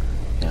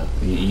 You know,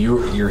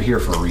 you're here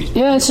for a reason.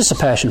 Yeah, it's just a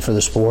passion for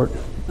the sport.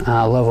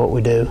 I love what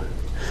we do.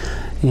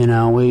 You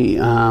know, we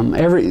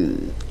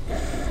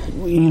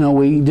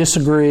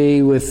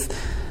disagree with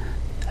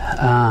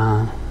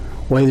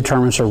way the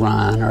tournaments are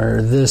run,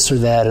 or this or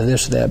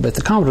that, but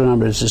the common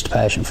denominator is just a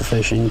passion for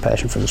fishing, a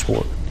passion for the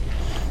sport.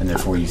 And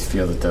therefore you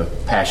feel that the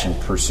passion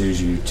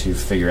pursues you to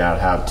figure out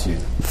how to...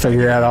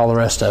 Figure out all the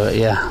rest of it,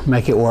 yeah.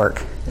 Make it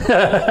work.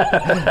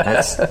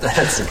 That's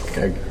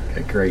a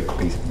great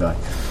piece of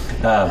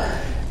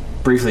advice.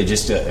 Briefly,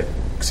 just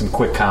some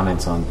quick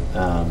comments on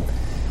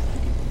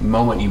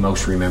moment you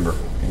most remember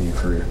in your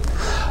career.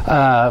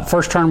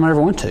 First tournament I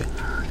ever went to.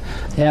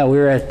 Yeah, we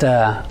were at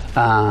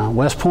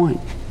West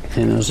Point,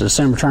 and it was a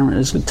December tournament. It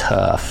was a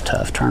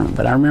tough tournament,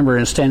 but I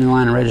remember standing in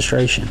line in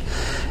registration,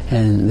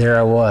 and there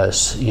I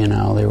was. You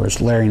know, there was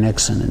Larry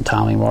Nixon and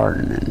Tommy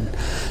Martin and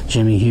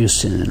Jimmy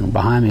Houston, and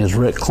behind me was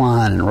Rick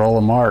Klein and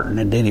Roland Martin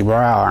and Denny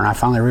Brower, and I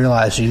finally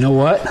realized, you know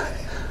what?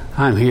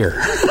 I'm here.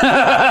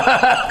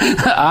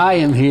 I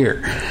am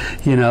here.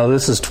 You know,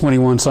 this is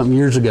 21-something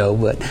years ago,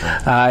 but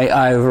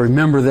I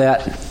remember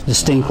that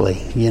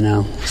distinctly, you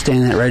know,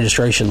 standing in that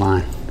registration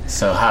line.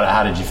 So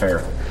how did you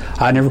fare?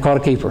 I never caught a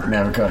keeper.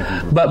 Never caught a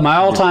keeper. But my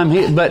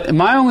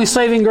only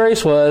saving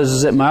grace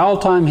was that my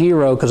all-time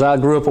hero, because I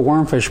grew up a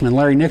worm fisherman,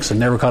 Larry Nixon,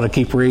 never caught a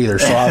keeper either,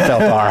 so I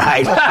felt all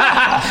right.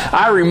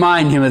 I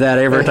remind him of that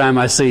every time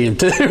I see him,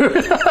 too.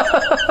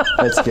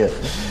 That's good.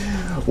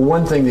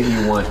 One thing that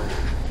you want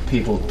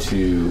people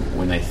to,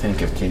 when they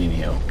think of Kenyon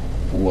Hill,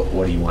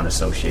 what do you want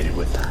associated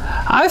with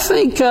that? I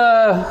think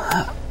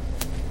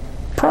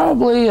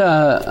probably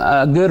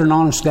a good and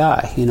honest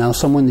guy,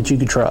 someone that you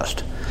could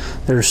trust.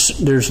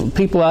 There's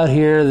people out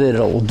here that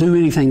will do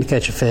anything to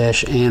catch a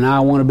fish, and I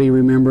want to be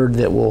remembered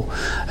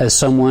as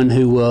someone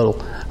who will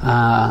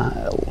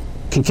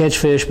can catch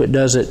fish but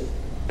does it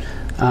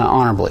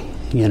honorably.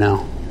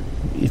 I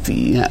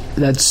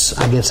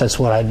guess that's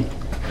what I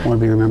want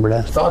to be remembered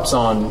as. Thoughts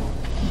on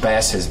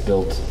Bass has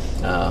built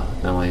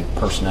not only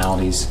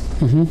personalities,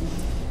 or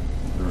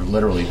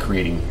literally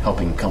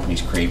helping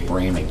companies create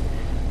branding.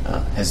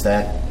 Has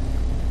that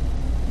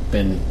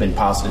been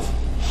positive?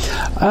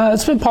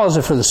 It's been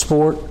positive for the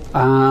sport.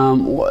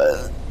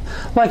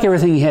 Like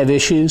everything, you have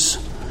issues.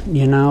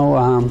 You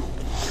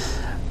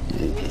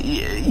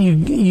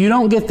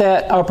don't get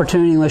that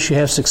opportunity unless you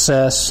have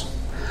success,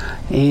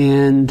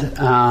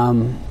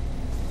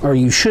 or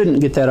you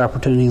shouldn't get that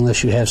opportunity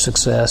unless you have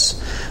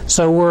success.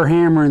 So we're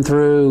hammering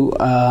through,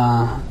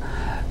 some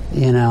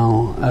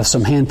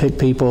handpicked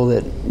people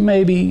that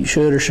maybe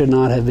should or should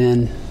not have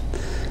been.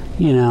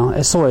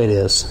 It's the way it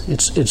is.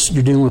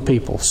 You're dealing with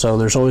people, so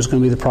there's always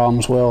going to be the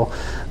problems. Well,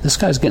 this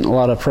guy's getting a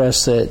lot of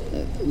press that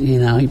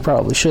he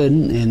probably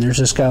shouldn't, and there's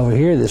this guy over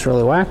here that's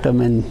really whacked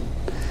him, and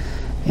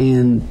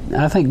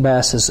I think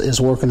Bass is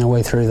working their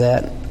way through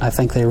that. I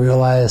think they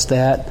realize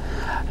that,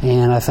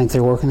 and I think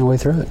they're working their way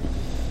through it.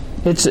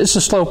 It's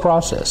a slow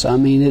process.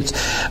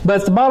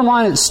 But the bottom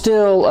line, it's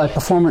still a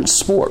performance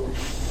sport.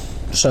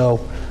 So,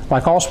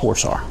 like all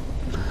sports are.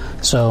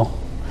 So,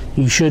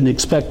 you shouldn't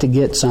expect to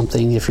get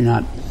something if you're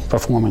not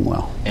performing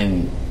well.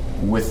 And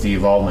with the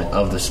involvement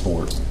of the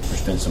sport,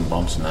 there's been some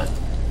bumps in that.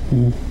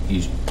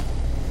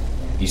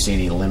 Mm-hmm. You see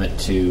any limit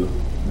to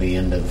the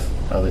end of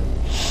it?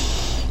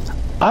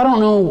 I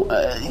don't know.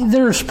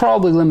 There's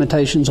probably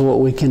limitations of what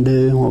we can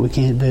do and what we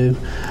can't do.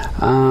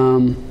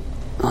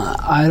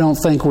 I don't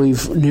think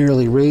we've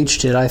nearly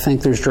reached it. I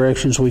think there's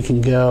directions we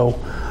can go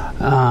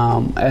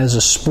as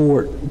a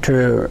sport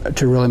to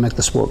really make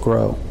the sport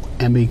grow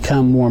and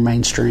become more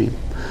mainstream.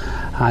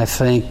 I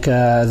think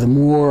the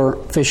more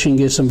fishing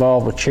gets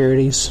involved with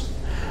charities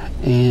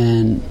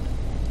and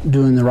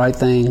doing the right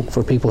thing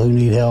for people who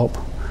need help,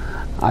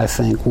 I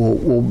think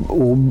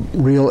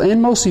we'll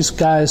and most of these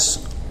guys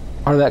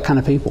are that kind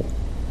of people.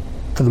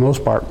 For the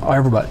most part,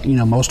 everybody,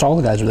 most all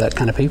the guys are that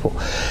kind of people,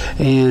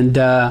 and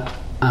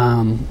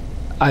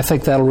I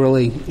think that'll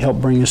really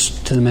help bring us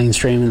to the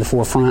mainstream in the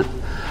forefront,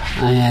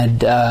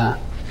 and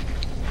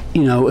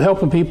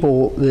helping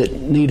people that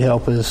need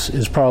help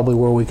is probably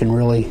where we can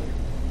really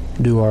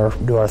do our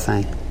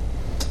thing.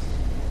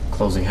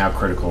 Closing, how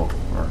critical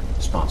are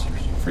sponsors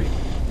for you?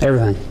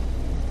 Everything.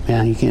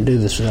 Yeah, you can't do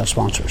this without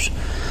sponsors.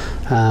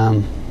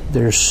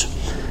 There's,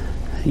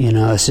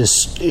 it's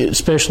just,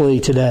 especially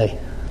today,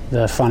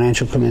 the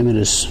financial commitment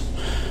is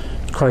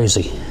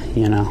crazy,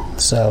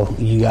 so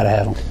you got to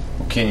have them.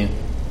 Well, Kenyon,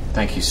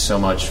 thank you so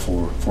much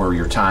for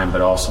your time,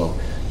 but also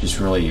just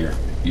really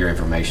your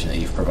information that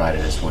you've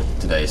provided us with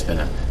today. It's been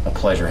a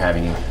pleasure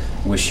having you.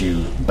 Wish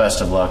you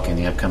best of luck in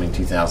the upcoming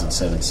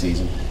 2007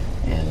 season,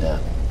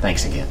 and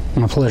thanks again.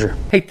 My pleasure.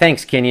 Hey,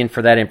 thanks, Kenyon,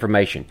 for that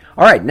information.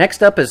 All right,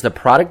 next up is the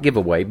product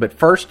giveaway, but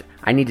first,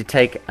 I need to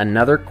take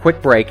another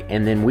quick break,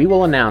 and then we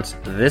will announce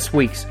this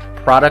week's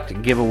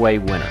product giveaway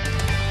winner.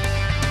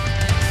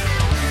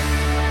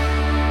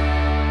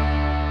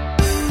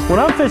 When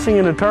I'm fishing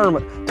in a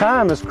tournament,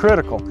 time is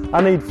critical. I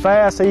need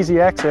fast,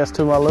 easy access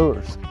to my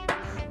lures.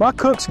 My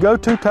Cook's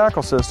Go-To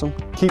tackle system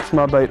keeps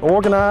my bait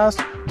organized,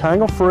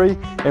 tangle-free,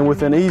 and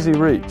within easy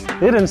reach.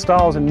 It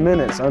installs in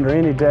minutes under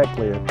any deck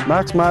lid,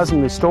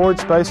 maximizing the storage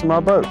space in my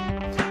boat.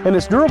 And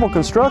its durable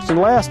construction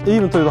lasts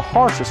even through the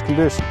harshest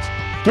conditions.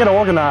 Get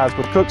organized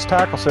with Cook's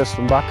tackle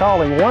system by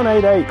calling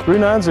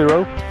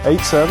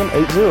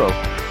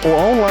 1-888-390-8780 or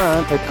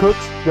online at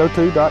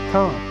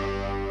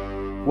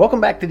cooksgoto.com.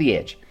 Welcome back to The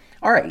Edge.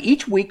 All right,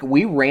 each week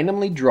we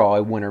randomly draw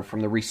a winner from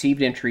the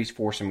received entries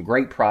for some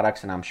great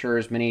products, and I'm sure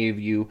as many of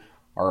you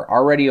are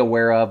already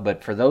aware of,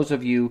 but for those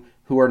of you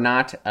who are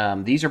not,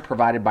 these are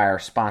provided by our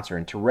sponsor.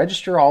 And to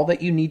register, all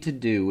that you need to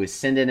do is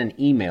send in an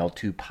email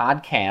to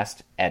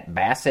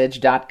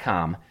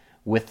podcast@bassedge.com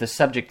with the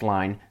subject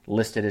line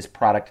listed as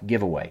product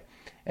giveaway,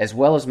 as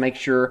well as make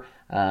sure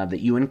that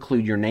you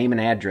include your name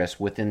and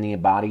address within the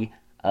body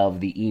of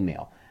the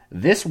email.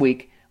 This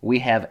week we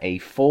have a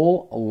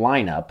full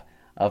lineup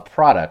of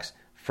products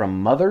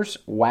from Mother's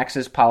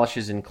Waxes,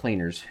 Polishes, and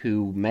Cleaners,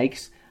 who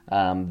makes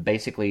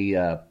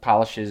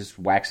polishes,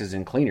 waxes,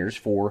 and cleaners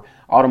for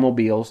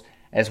automobiles,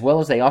 as well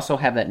as they also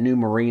have that new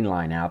marine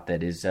line out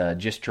that is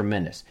just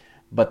tremendous.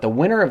 But the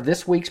winner of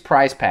this week's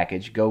prize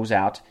package goes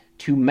out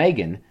to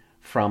Megan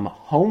from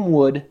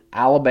Homewood,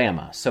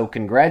 Alabama. So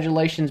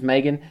congratulations,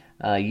 Megan.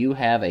 You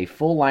have a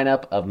full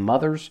lineup of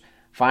Mother's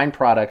fine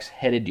products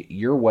headed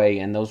your way,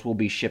 and those will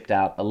be shipped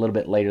out a little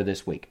bit later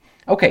this week.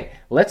 Okay,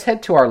 let's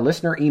head to our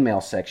listener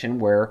email section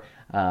where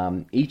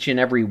each and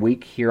every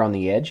week here on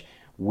The Edge,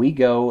 we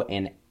go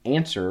and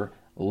answer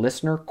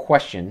listener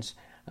questions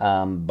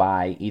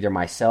by either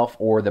myself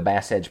or the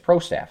Bass Edge Pro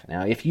staff.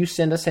 Now, if you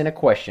send us in a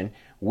question,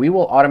 we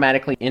will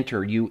automatically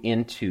enter you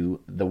into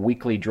the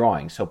weekly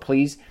drawing. So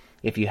please,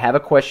 if you have a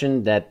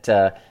question that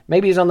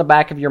maybe is on the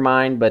back of your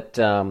mind, but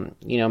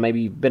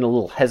maybe you've been a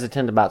little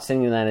hesitant about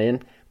sending that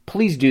in,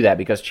 please do that,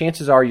 because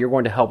chances are you're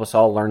going to help us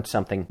all learn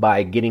something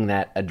by getting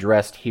that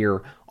addressed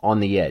here on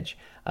the Edge.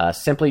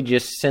 Simply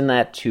just send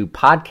that to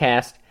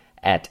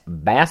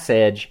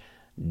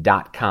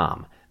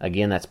podcast@bassedge.com.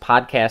 Again, that's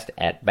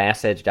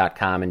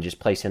podcast@bassedge.com, and just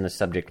place in the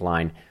subject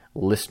line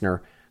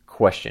listener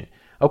question.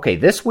 Okay,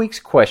 this week's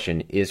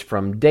question is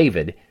from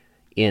David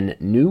in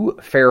New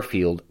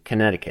Fairfield,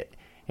 Connecticut.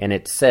 And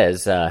it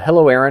says,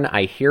 hello, Aaron.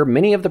 I hear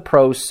many of the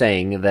pros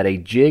saying that a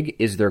jig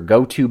is their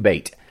go-to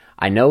bait.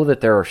 I know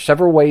that there are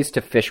several ways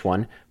to fish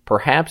one.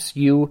 Perhaps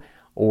you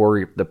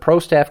or the pro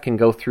staff can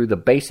go through the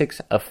basics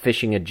of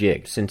fishing a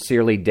jig.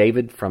 Sincerely,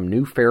 David from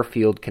New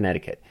Fairfield,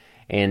 Connecticut.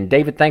 And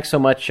David, thanks so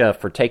much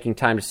for taking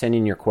time to send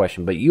in your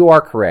question. But you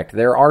are correct.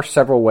 There are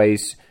several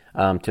ways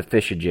to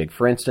fish a jig.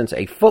 For instance,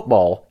 a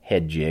football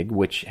head jig,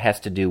 which has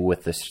to do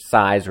with the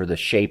size or the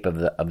shape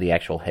of the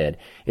actual head.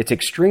 It's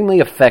extremely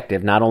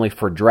effective, not only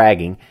for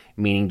dragging,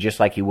 meaning just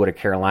like you would a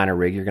Carolina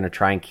rig, you're going to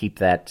try and keep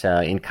that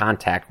in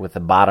contact with the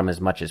bottom as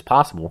much as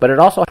possible, but it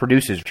also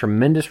produces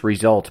tremendous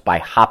results by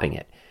hopping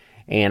it.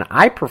 And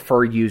I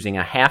prefer using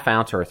a 1/2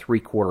 ounce or a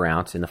 3/4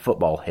 ounce in the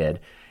football head.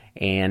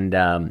 And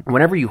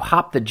whenever you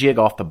hop the jig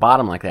off the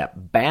bottom like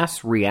that,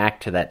 bass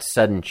react to that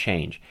sudden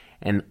change.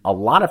 And a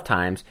lot of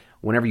times,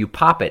 whenever you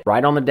pop it,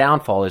 right on the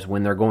downfall is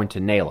when they're going to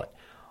nail it.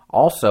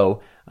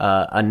 Also,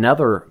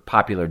 another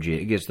popular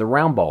jig is the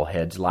round ball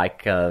heads,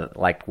 like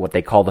what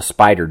they call the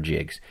spider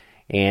jigs.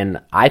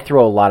 And I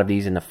throw a lot of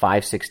these in the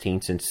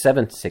 5/16 and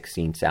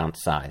 7/16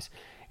 ounce size.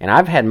 And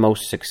I've had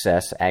most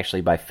success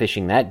actually by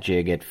fishing that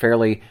jig at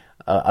fairly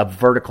a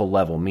vertical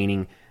level,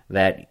 meaning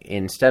that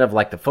instead of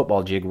like the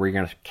football jig where you're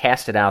going to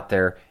cast it out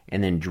there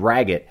and then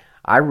drag it,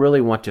 I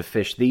really want to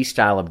fish these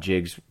style of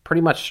jigs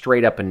pretty much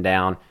straight up and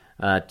down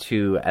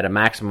to at a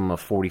maximum of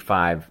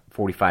 45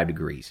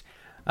 degrees.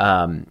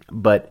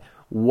 But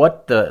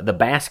what the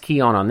bass key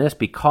on this,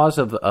 because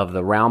of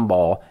the round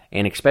ball,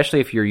 and especially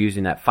if you're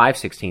using that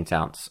 5/16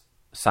 ounce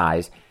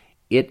size,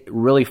 it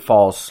really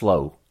falls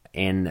slow.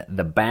 And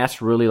the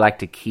bass really like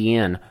to key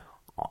in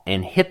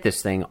and hit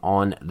this thing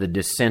on the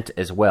descent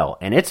as well.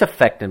 And its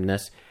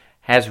effectiveness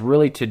has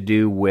really to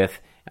do with,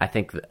 I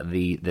think,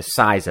 the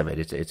size of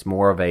it. It's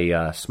more of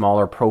a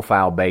smaller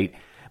profile bait.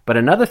 But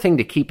another thing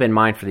to keep in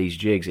mind for these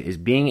jigs is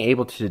being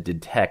able to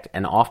detect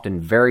an often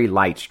very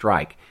light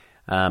strike.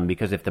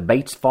 Because if the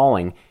bait's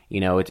falling,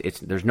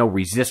 there's no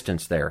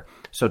resistance there.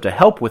 So to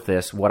help with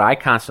this, what I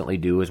constantly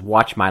do is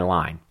watch my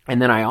line. And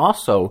then I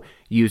also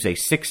use a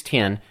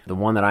 610. The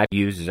one that I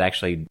use is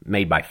actually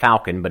made by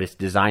Falcon, but it's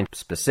designed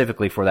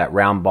specifically for that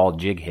round ball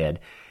jig head.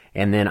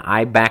 And then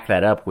I back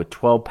that up with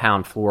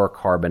 12-pound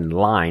fluorocarbon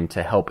line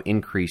to help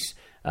increase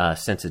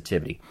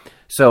sensitivity.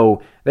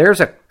 So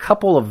there's a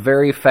couple of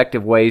very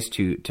effective ways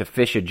to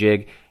fish a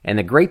jig. And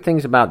the great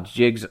things about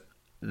jigs,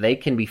 they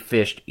can be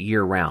fished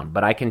year-round.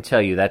 But I can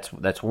tell you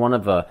that's one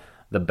of the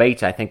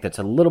baits I think that's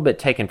a little bit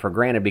taken for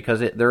granted,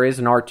 because there is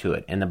an art to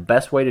it. And the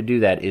best way to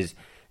do that is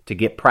to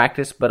get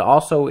practice, but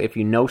also if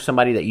you know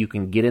somebody that you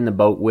can get in the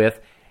boat with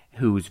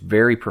who's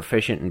very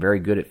proficient and very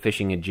good at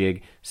fishing a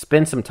jig,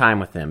 spend some time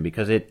with them,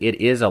 because it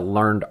is a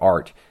learned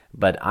art.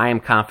 But I am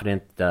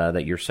confident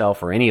that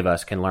yourself or any of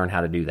us can learn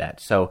how to do that.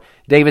 So,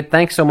 David,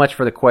 thanks so much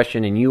for the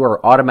question, and you are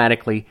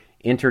automatically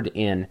entered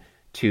in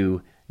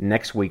to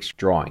next week's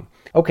drawing.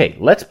 Okay,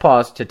 let's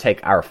pause to take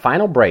our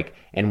final break,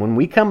 and when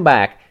we come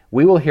back,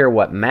 we will hear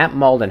what Matt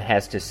Malden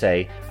has to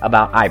say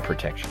about eye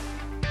protection.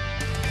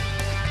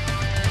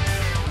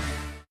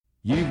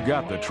 You've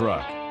got the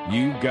truck.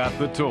 You've got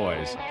the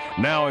toys.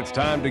 Now it's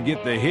time to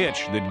get the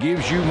hitch that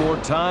gives you more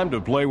time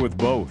to play with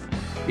both.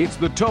 It's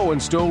the Tow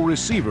and Stow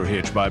Receiver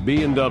Hitch by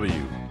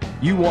B&W.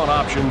 You want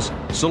options?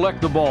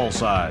 Select the ball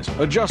size,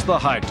 adjust the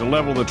height to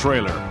level the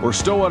trailer, or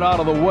stow it out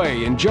of the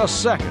way in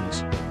just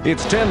seconds.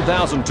 It's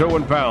 10,000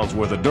 towing pounds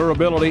worth of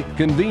durability,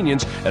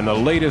 convenience, and the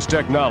latest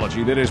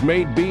technology that has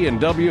made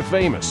B&W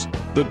famous.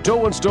 The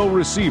Tow and Stow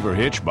Receiver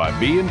Hitch by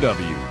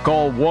B&W.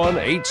 Call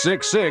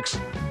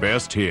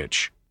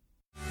 1-866-BEST-HITCH.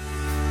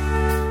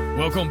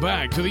 Welcome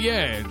back to The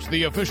Edge,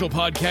 the official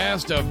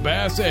podcast of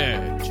Bass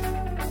Edge.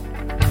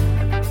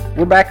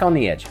 We're back on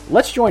The Edge.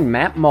 Let's join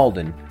Matt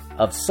Malden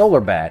of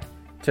SolarBat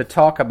to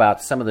talk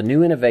about some of the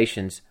new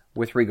innovations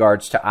with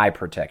regards to eye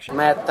protection.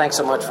 Matt, thanks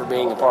so much for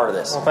being a part of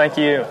this. Well, thank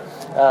you.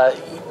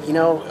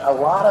 A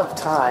lot of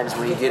times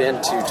when you get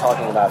into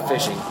talking about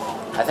fishing,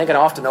 I think an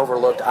often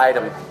overlooked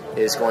item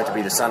is going to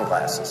be the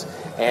sunglasses.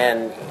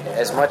 And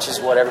as much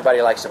as what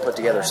everybody likes to put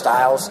together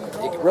styles,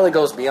 it really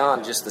goes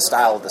beyond just the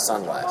style of the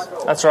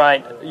sunglass. That's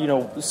right.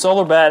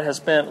 SolarBat has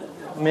spent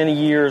many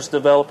years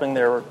developing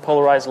their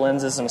polarized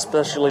lenses, and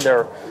especially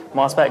their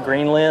Mossback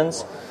green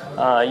lens.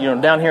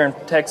 Down here in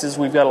Texas,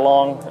 we've got a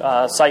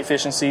long sight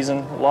fishing season,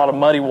 a lot of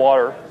muddy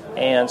water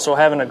And so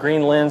having a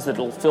green lens that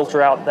will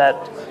filter out that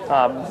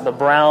the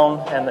brown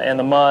and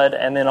the mud,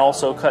 and then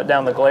also cut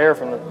down the glare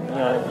from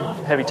the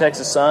heavy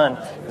Texas sun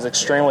is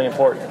extremely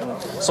important. And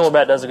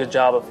SolarBat does a good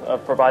job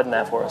of providing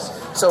that for us.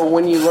 So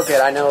when you look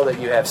at, I know that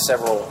you have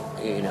several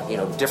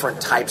different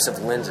types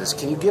of lenses.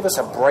 Can you give us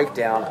a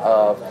breakdown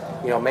of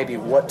maybe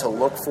what to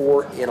look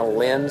for in a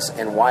lens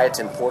and why it's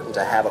important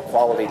to have a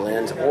quality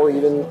lens, or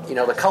even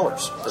the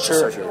colors that's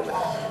associated with it?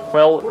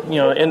 Well,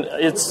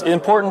 it's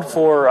important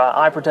for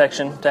eye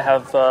protection to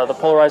have the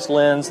polarized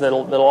lens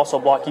that'll also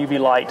block UV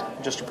light,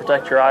 just to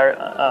protect your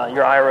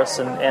iris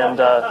and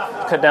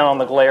cut down on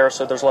the glare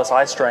so there's less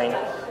eye strain.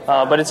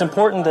 But it's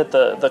important that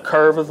the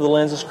curve of the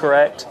lens is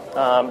correct,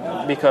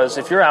 because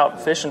if you're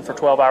out fishing for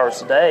 12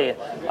 hours a day,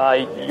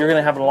 you're going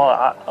to have a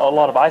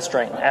lot of eye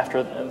strain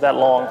after that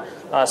long,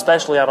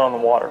 especially out on the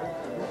water.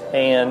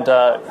 And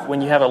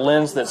when you have a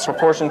lens that's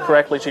proportioned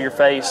correctly to your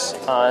face,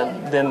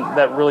 then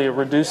that really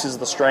reduces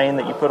the strain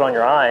that you put on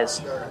your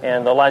eyes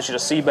and allows you to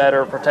see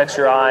better, protects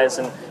your eyes.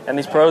 And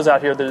these pros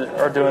out here that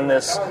are doing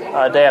this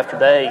day after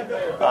day,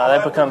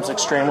 that becomes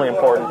extremely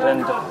important.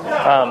 And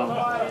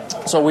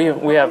so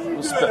we have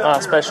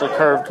specially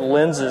curved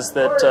lenses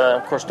that,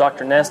 of course,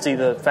 Dr. Nesty,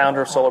 the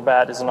founder of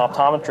SolarBat, is an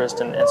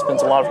optometrist and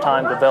spends a lot of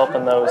time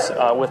developing those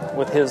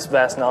with his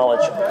vast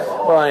knowledge.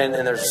 Well,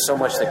 and there's so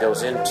much that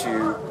goes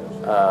into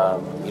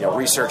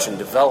research and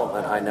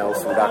development, I know,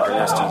 from Dr.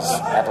 Nesty's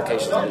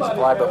applications that he's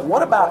applied. But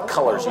what about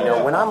colors?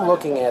 When I'm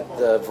looking at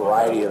the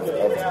variety of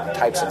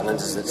types of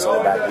lenses that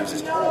SolarBat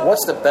uses,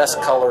 what's the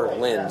best color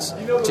lens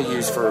to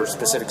use for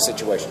specific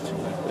situations?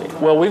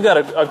 Well, we've got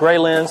a gray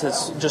lens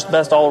that's just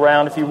best all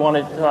around if you want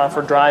it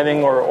for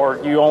driving, or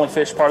you only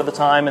fish part of the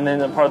time and then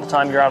part of the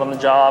time you're out on the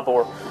job,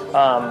 or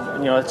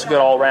it's good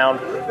all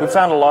around. We've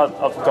found a lot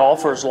of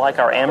golfers like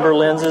our amber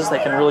lenses. They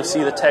can really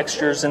see the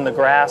textures in the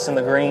grass and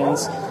the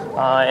greens.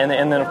 And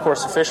then, of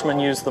course, the fishermen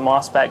use the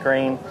mossback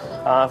green.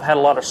 I've had a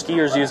lot of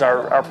skiers use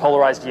our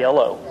polarized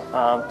yellow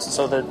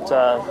so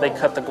that they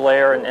cut the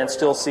glare and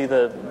still see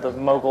the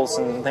moguls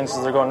and things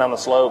as they're going down the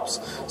slopes.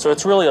 So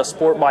it's really a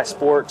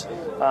sport-by-sport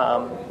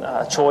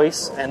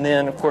choice. And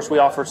then, of course, we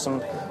offer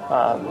some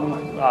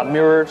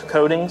mirrored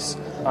coatings.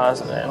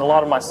 And a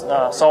lot of my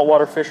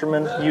saltwater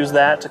fishermen use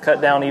that to cut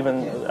down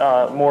even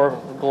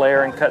more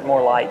glare and cut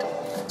more light.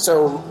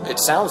 So it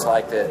sounds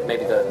like that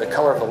maybe the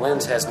color of the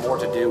lens has more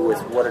to do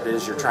with what it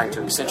is you're trying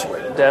to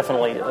accentuate.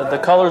 Definitely. The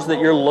colors that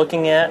you're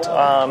looking at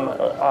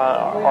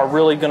are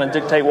really going to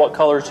dictate what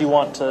colors you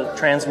want to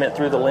transmit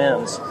through the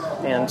lens.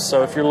 And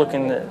so if you're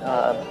looking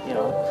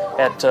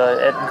at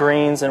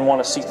greens and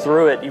want to see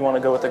through it, you want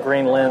to go with a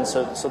green lens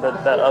so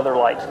that other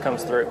light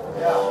comes through.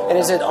 And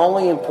is it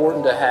only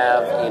important to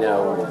have,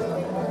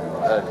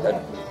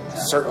 a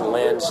certain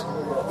lens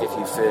if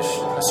you fish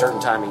a certain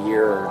time of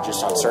year or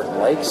just on certain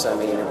lakes?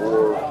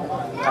 Or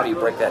how do you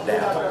break that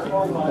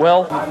down?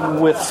 Well,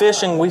 with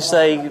fishing, we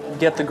say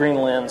get the green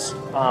lens.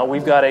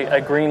 We've got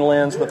a green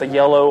lens with a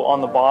yellow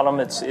on the bottom.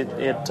 It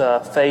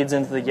fades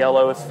into the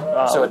yellow.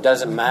 So it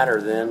doesn't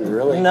matter then,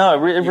 really? No, it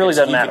really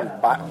doesn't matter. You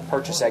can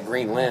purchase that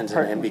green lens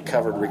and be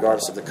covered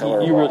regardless of the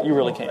color. You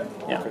really can.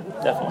 Yeah,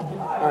 definitely.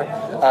 All right.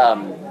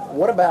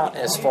 What about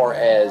as far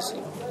as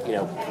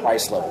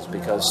price levels?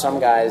 Because some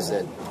guys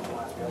that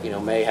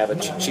may have a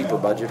cheaper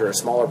budget or a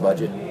smaller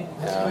budget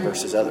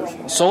versus others.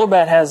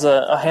 SolarBat has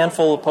a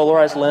handful of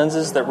polarized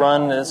lenses that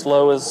run as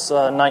low as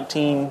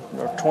 $19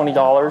 or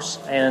 $20,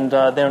 and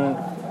then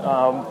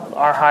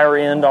our higher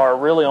end are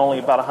really only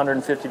about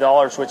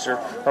 $150, which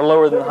are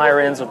lower than the higher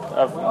ends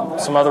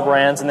of some other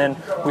brands. And then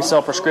we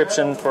sell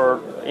prescription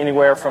for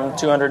anywhere from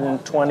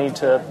 $220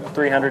 to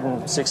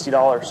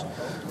 $360.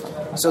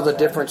 So the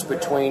difference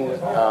between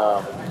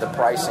the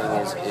pricing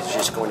is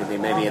just going to be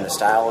maybe in the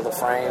style of the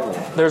frame?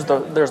 There's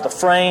the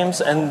frames,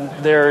 and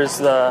there's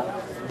the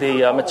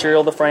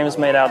material the frame is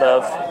made out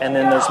of, and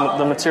then there's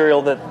the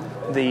material that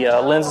the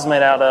lens is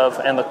made out of,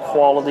 and the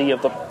quality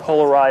of the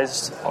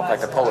polarized...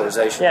 Like the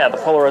polarization? Yeah, the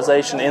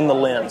polarization in the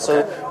lens.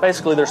 So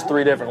basically there's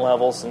 3 different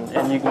levels,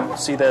 and you can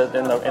see that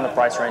in the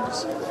price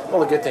ranges. Well,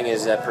 the good thing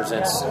is that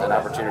presents an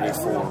opportunity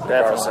for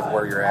regardless of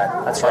where you're at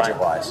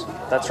budget-wise.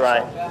 That's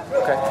right.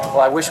 Okay. Well,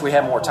 I wish we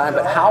had more time,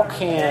 but how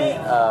can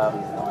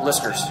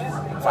listeners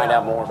find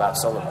out more about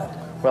SolarBat?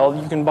 Well,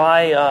 you can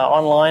buy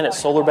online at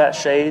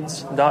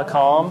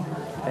solarbatshades.com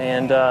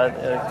and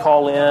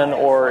call in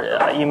or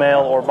email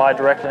or buy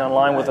directly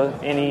online with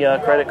any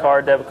credit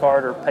card, debit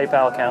card, or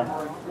PayPal account.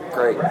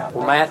 Great.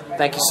 Well, Matt,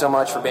 thank you so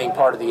much for being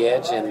part of The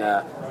Edge, and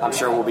I'm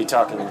sure we'll be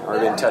talking or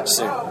in touch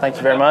soon. Thank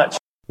you very much.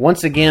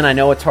 Once again, I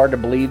know it's hard to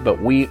believe, but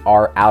we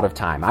are out of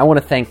time. I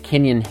want to thank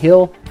Kenyon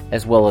Hill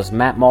as well as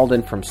Matt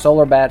Malden from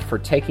SolarBat for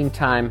taking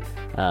time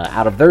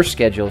out of their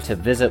schedule to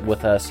visit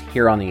with us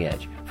here on The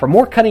Edge. For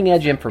more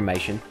cutting-edge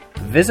information,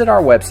 visit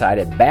our website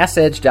at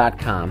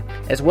bassedge.com,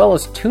 as well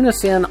as tune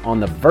us in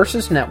on the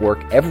Versus Network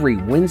every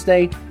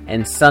Wednesday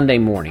and Sunday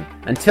morning.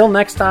 Until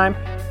next time,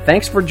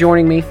 thanks for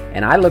joining me,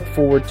 and I look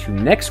forward to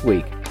next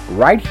week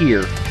right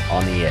here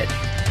on The Edge.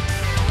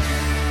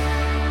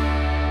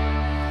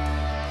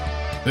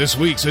 This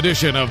week's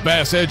edition of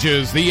Bass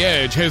Edges The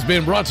Edge has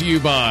been brought to you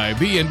by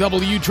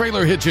B&W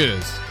Trailer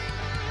Hitches,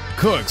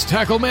 Cook's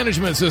Tackle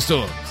Management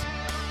Systems,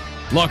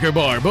 Locker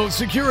Bar Boat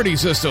Security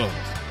Systems,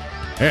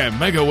 and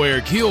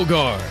MegaWare Keel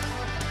Guard.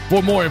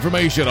 For more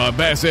information on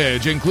Bass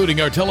Edge,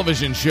 including our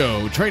television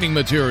show, training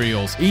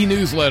materials,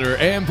 e-newsletter,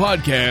 and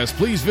podcast,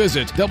 please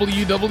visit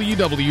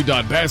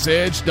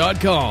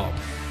www.bassedge.com.